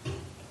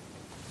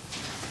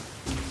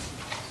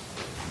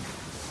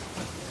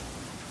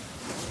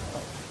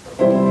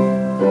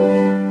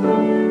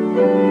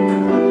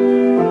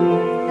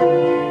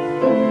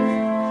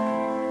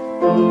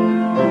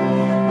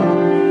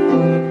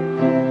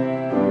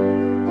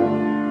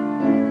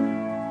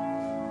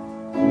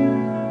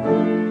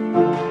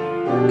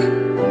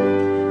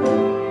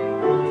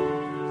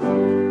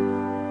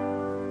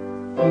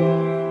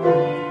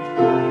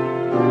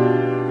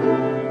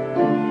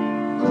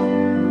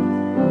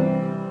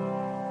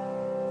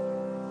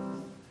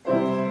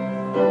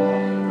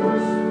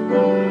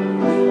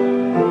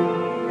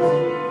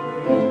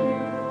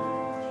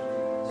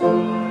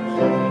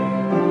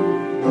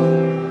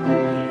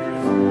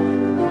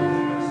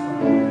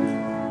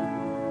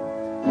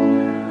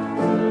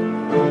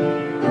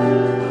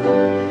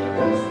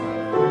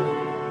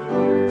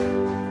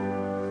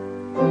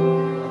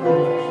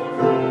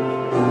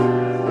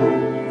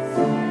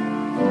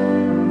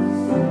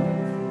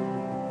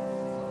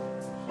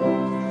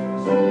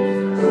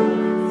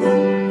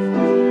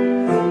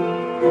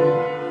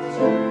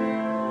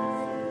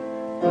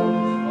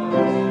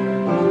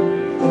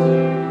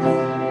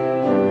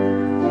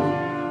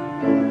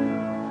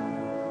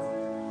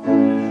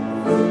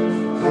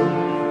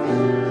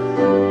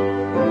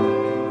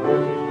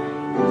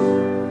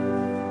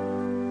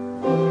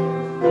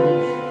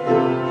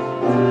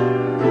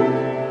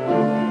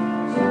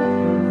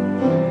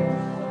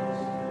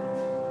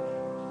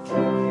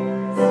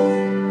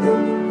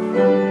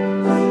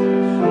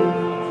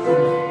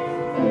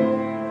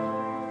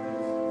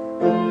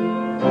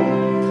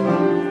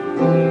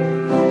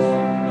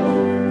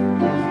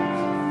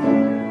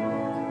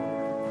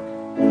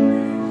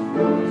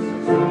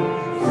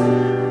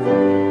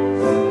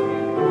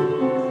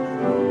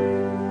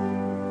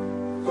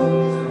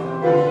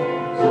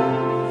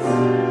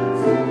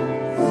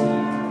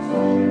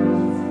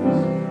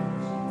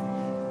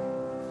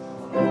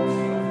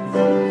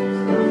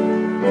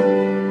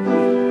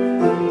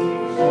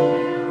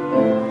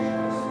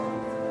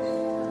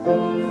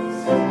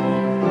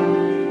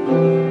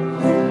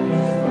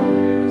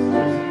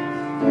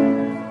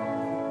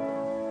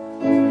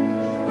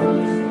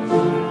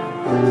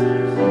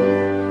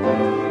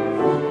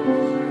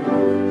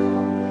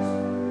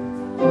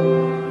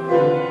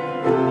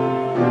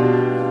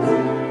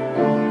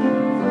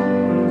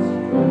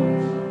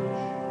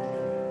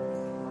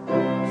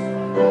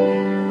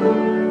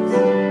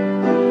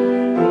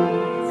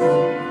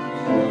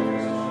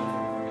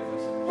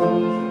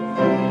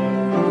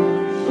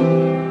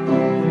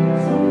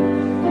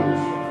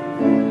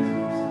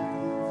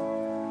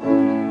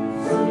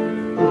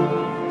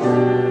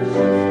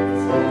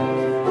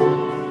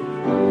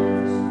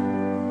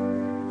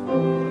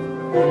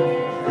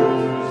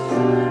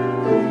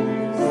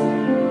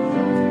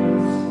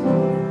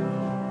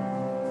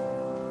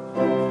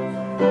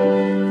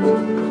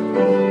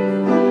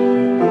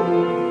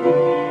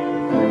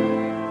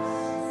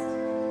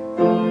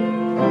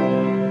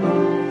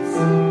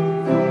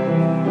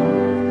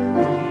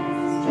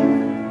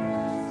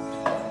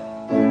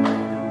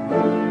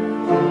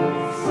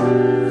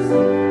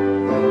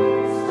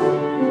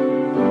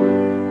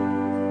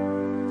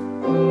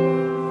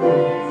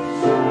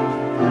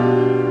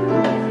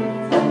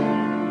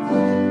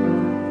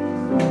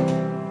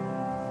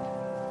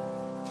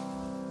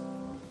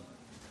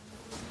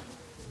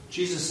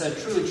 said,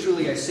 "Truly,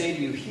 truly, I say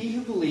to you, he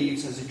who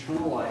believes has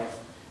eternal life.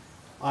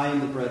 I am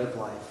the bread of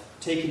life.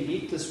 Take and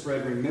eat this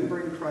bread,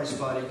 remembering Christ's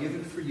body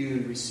given for you,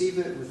 and receive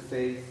it with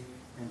faith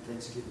and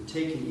thanksgiving."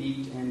 Take and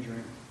eat and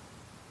drink.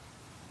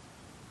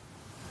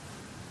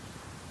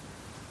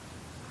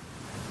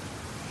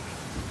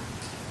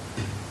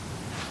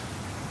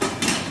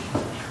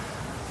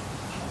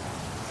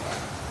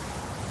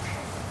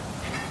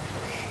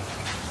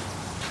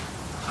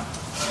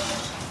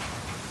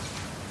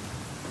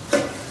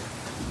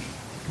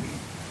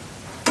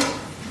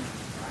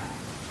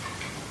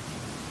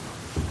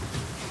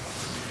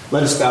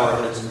 Let us bow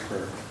our heads in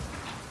prayer.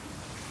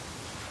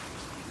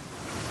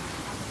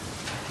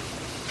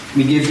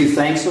 We give you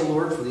thanks, O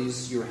Lord, for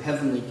these your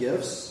heavenly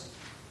gifts,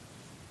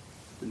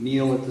 the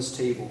meal at this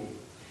table.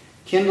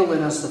 Kindle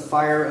in us the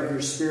fire of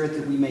your Spirit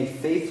that we may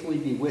faithfully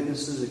be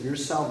witnesses of your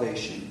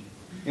salvation.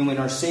 And when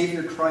our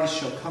Savior Christ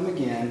shall come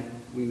again,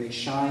 we may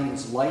shine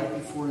as light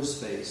before his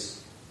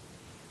face,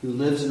 who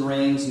lives and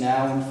reigns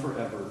now and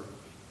forever.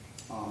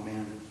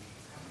 Amen.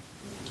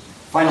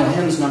 Final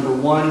hymns number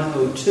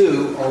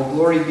 102, All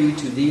Glory Be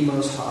to Thee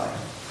Most High.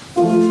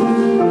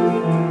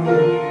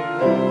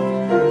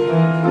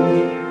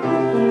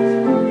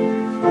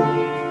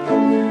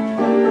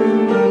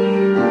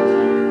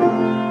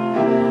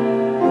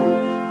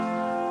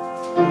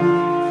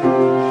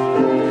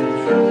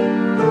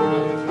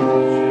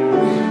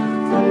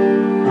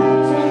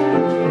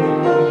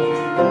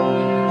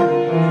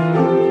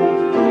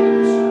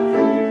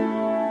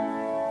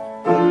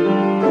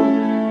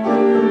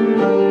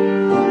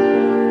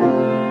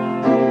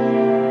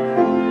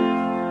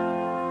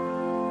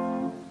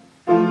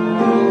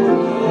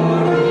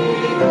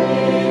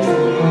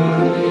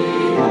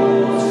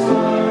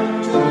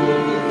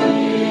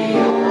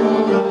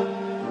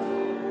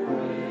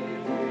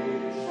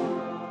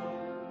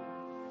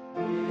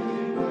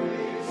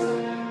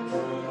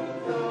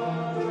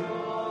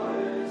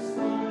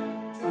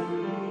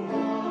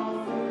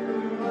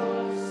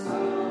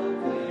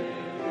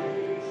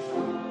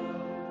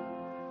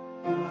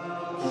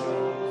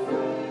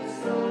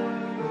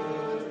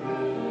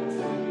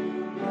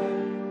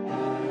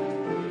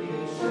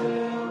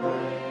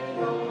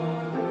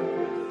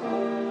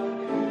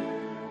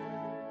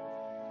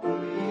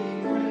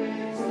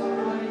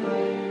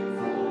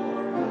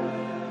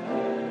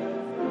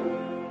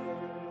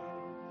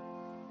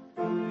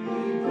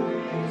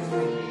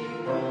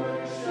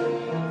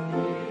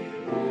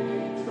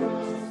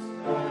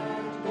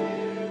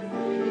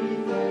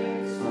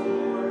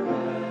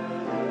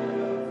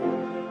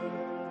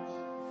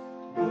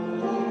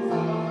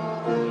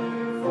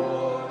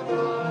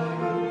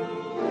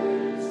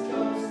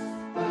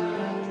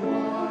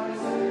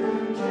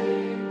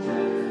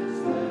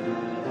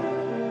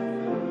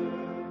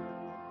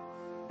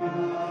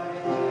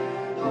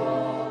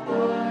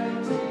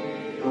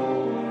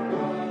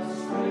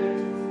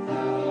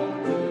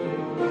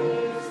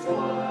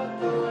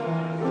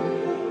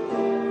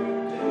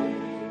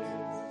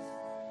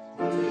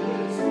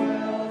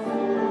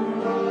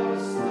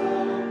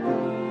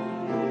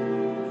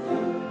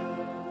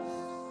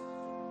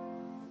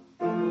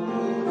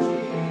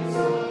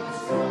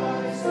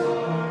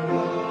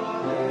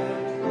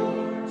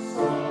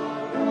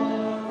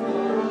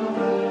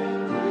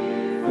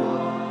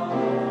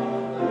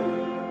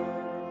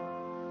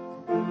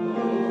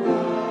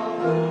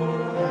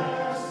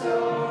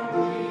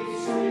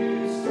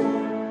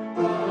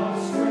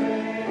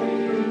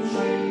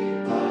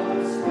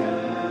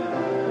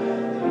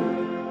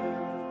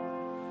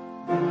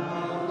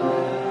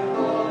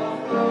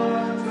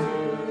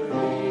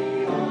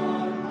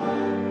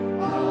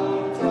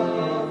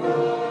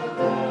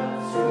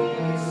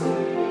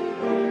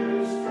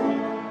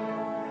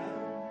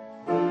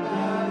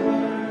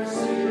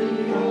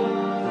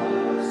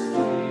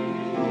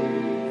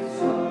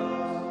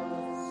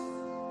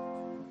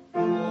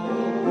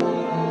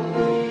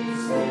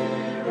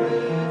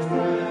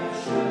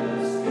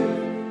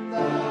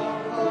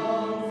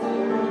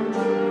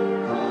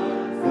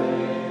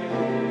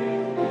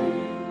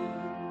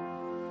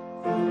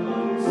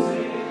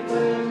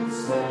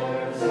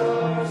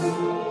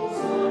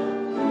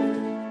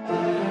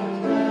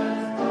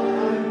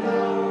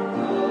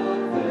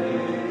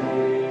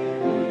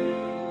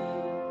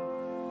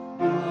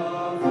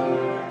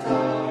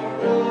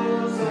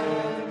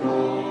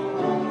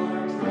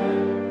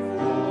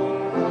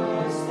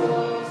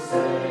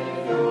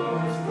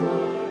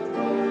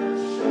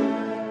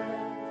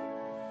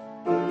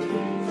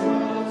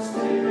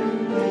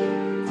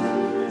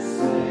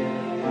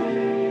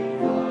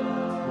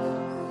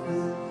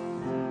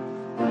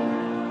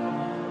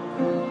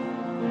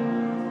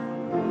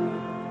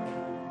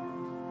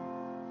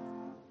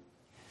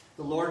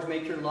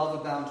 Make your love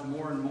abound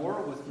more and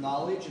more with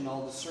knowledge and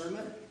all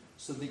discernment,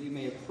 so that you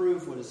may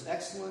approve what is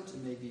excellent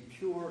and may be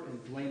pure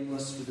and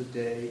blameless for the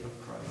day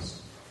of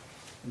Christ.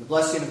 And the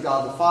blessing of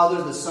God the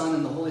Father, the Son,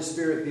 and the Holy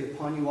Spirit be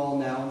upon you all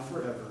now and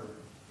forever.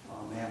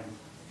 Amen.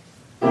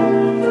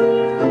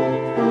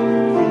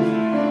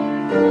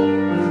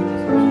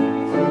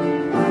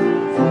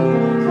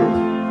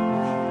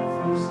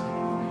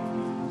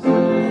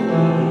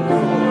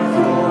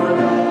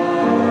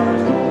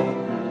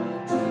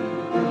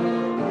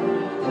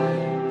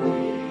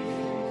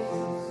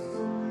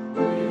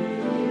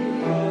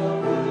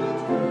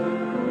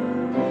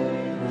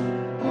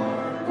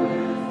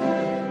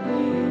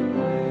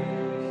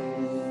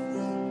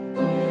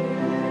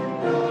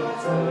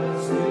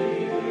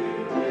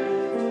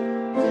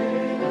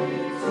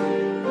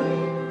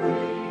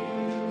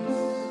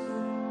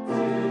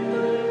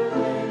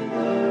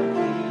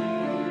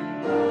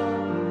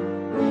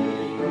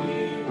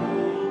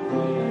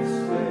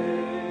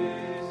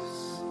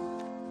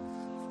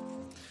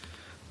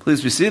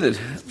 Please be seated.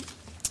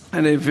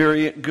 And a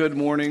very good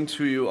morning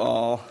to you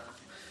all.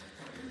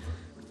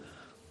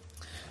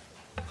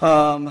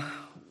 In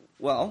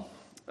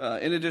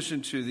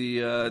addition to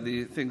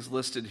the things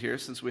listed here,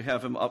 since we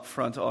have him up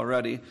front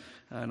already,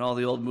 in all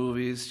the old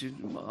movies, you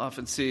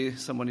often see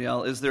someone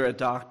yell, "Is there a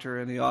doctor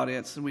in the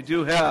audience?" And we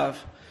do have,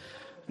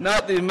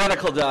 not the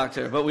medical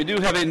doctor, but we do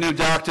have a new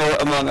doctor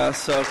among us.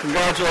 So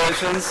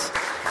congratulations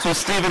to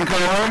Stephen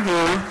Comer,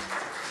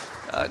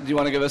 who, do you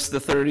want to give us the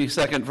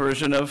 30-second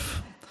version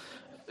of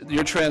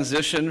your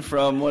transition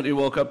from what you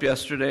woke up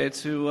yesterday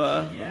to...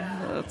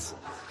 That's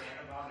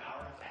about an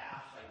hour and a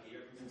half. I gave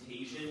a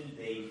presentation.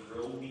 They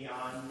grilled me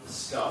on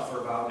stuff for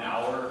about an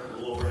hour, a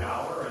little over an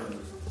hour, and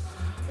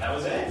that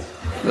was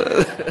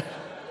it.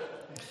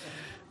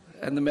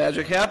 And the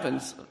magic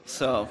happens.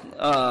 So,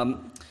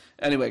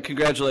 anyway,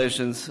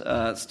 congratulations,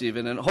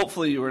 Stephen. And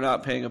hopefully you were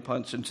not paying a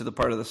punch into the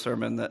part of the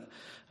sermon that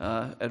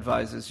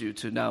advises you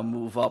to now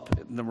move up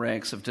in the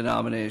ranks of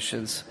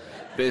denominations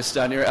based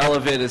on your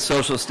elevated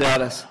social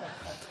status.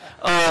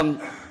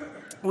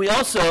 We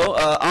also,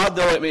 odd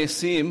though it may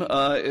seem,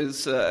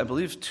 is I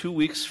believe 2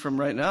 weeks from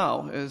right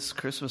now is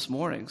Christmas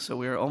morning, so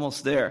we are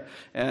almost there.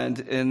 And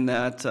in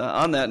that,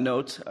 on that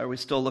note, are we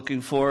still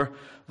looking for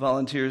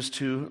volunteers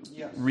to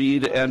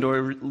read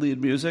and/or lead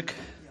music?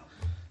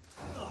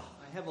 I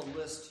have a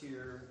list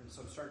here, and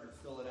so I'm starting to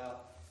fill it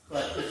out.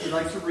 But if you'd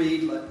like to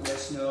read, let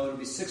us know. It'll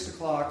be 6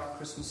 o'clock,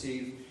 Christmas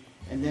Eve.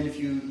 And then if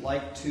you'd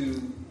like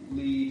to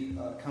lead,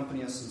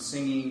 accompany us in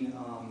singing,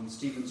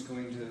 Stephen's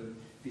going to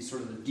be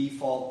sort of the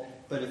default.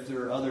 But if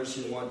there are others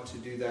who want to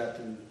do that,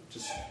 then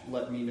just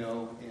let me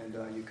know, and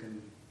you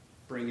can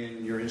bring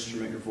in your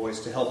instrument, your voice,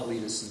 to help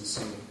lead us in the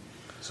singing.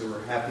 So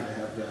we're happy to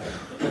have that.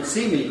 But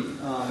see me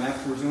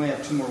afterwards. We only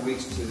have 2 more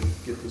weeks to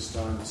get this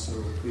done, so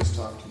please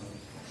talk to me.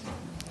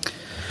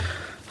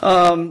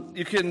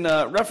 You can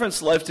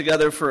reference Life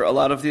Together for a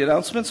lot of the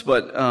announcements,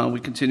 but we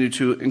continue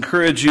to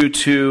encourage you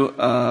to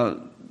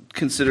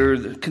consider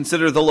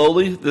the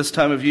lowly this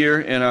time of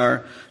year in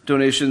our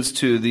donations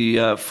to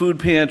the food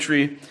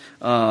pantry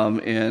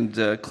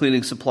and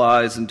cleaning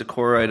supplies and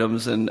decor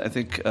items. And I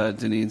think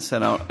Deneen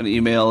sent out an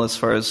email as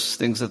far as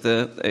things that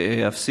the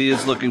AAFC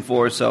is looking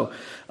for. So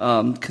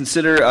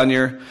consider on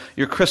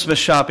your Christmas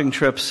shopping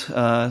trips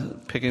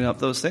picking up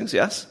those things.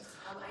 Yes?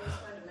 I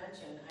just wanted to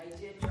mention, I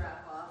did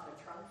drop off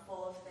a trunk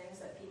full of things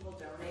that people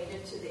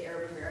donated to the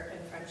Arab American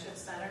Friendship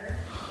Center,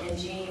 and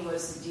Jeannie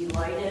was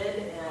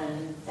delighted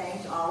and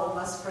thanked all of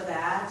us for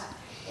that,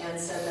 and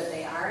said that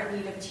they are in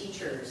need of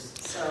teachers.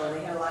 So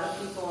they had a lot of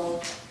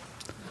people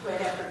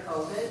quit after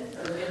COVID,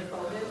 or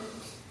mid-COVID.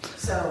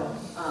 So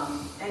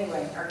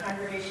anyway, our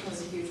congregation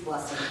was a huge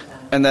blessing to them.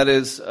 And that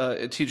is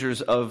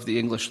teachers of the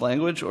English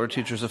language or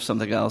teachers of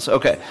something else?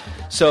 Okay.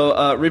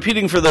 So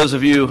repeating for those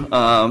of you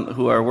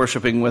who are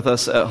worshiping with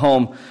us at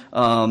home,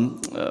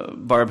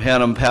 Barb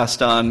Hannum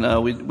passed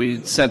on,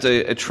 we sent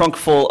a trunk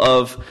full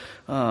of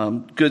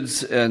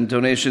goods and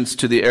donations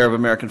to the Arab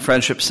American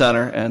Friendship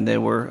Center, and they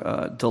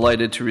were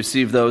delighted to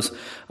receive those,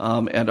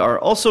 and are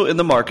also in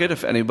the market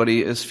if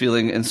anybody is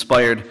feeling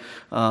inspired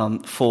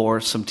for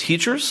some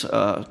teachers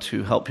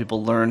to help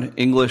people learn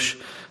English.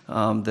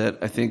 That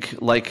I think,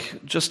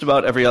 like just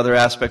about every other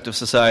aspect of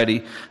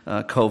society,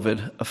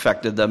 COVID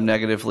affected them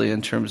negatively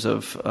in terms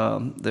of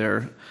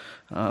their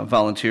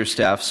volunteer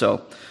staff.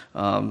 So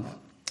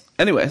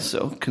anyway,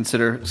 so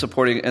consider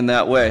supporting in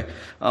that way.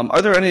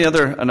 Are there any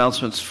other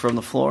announcements from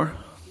the floor?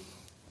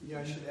 Yeah,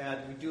 I should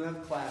add, we do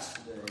have class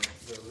today,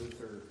 the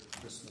Luther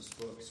Christmas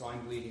book, so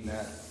I'm leading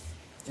that.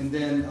 And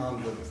then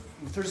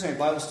the Thursday night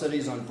Bible study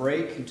is on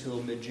break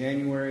until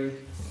mid-January.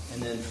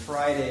 And then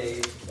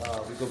Friday,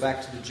 we go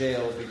back to the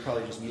jail. It'll be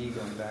probably just me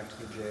going back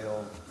to the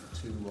jail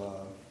to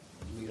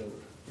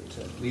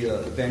lead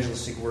a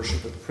evangelistic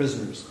worship with the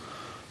prisoners.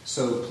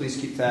 So please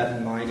keep that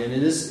in mind. And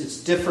it's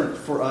different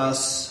for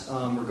us.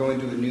 We're going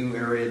to a new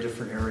area,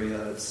 different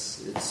area.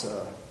 It's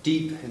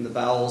deep in the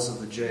bowels of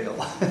the jail.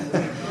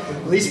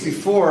 At least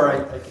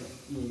before,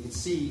 you can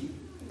see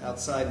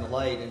outside in the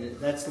light, and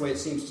that's the way it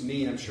seems to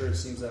me, and I'm sure it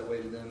seems that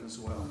way to them as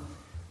well.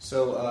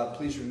 So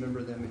please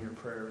remember them in your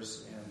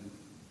prayers and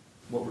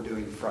what we're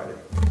doing Friday.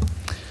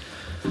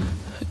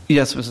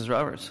 Yes, Mrs.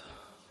 Roberts.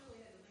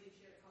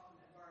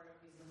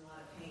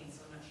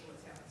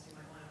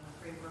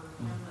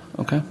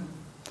 Okay.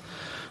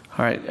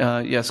 All right.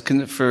 Yes,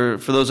 for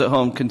those at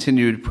home,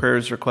 continued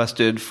prayers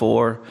requested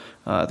for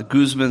the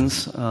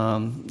Guzmans.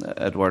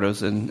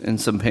 Eduardo's in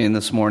some pain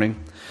this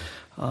morning.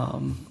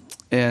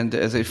 And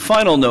as a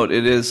final note,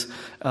 it is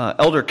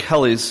Elder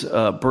Kelly's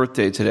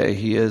birthday today.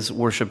 He is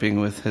worshiping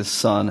with his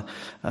son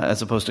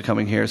as opposed to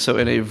coming here. So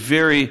in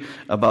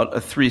about a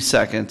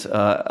 3-second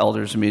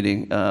elders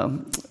meeting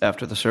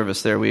after the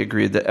service there, we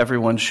agreed that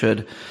everyone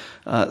should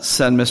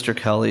send Mr.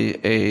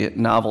 Kelly a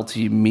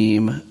novelty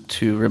meme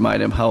to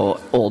remind him how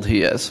old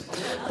he is.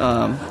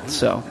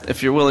 So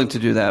if you're willing to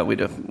do that,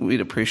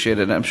 we'd appreciate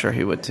it, and I'm sure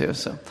he would too.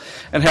 So,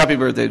 and happy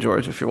birthday,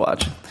 George, if you're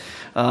watching.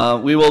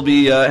 We will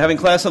be having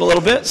class in a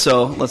little bit,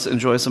 so let's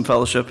enjoy some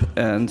fellowship,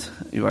 and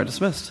you are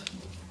dismissed.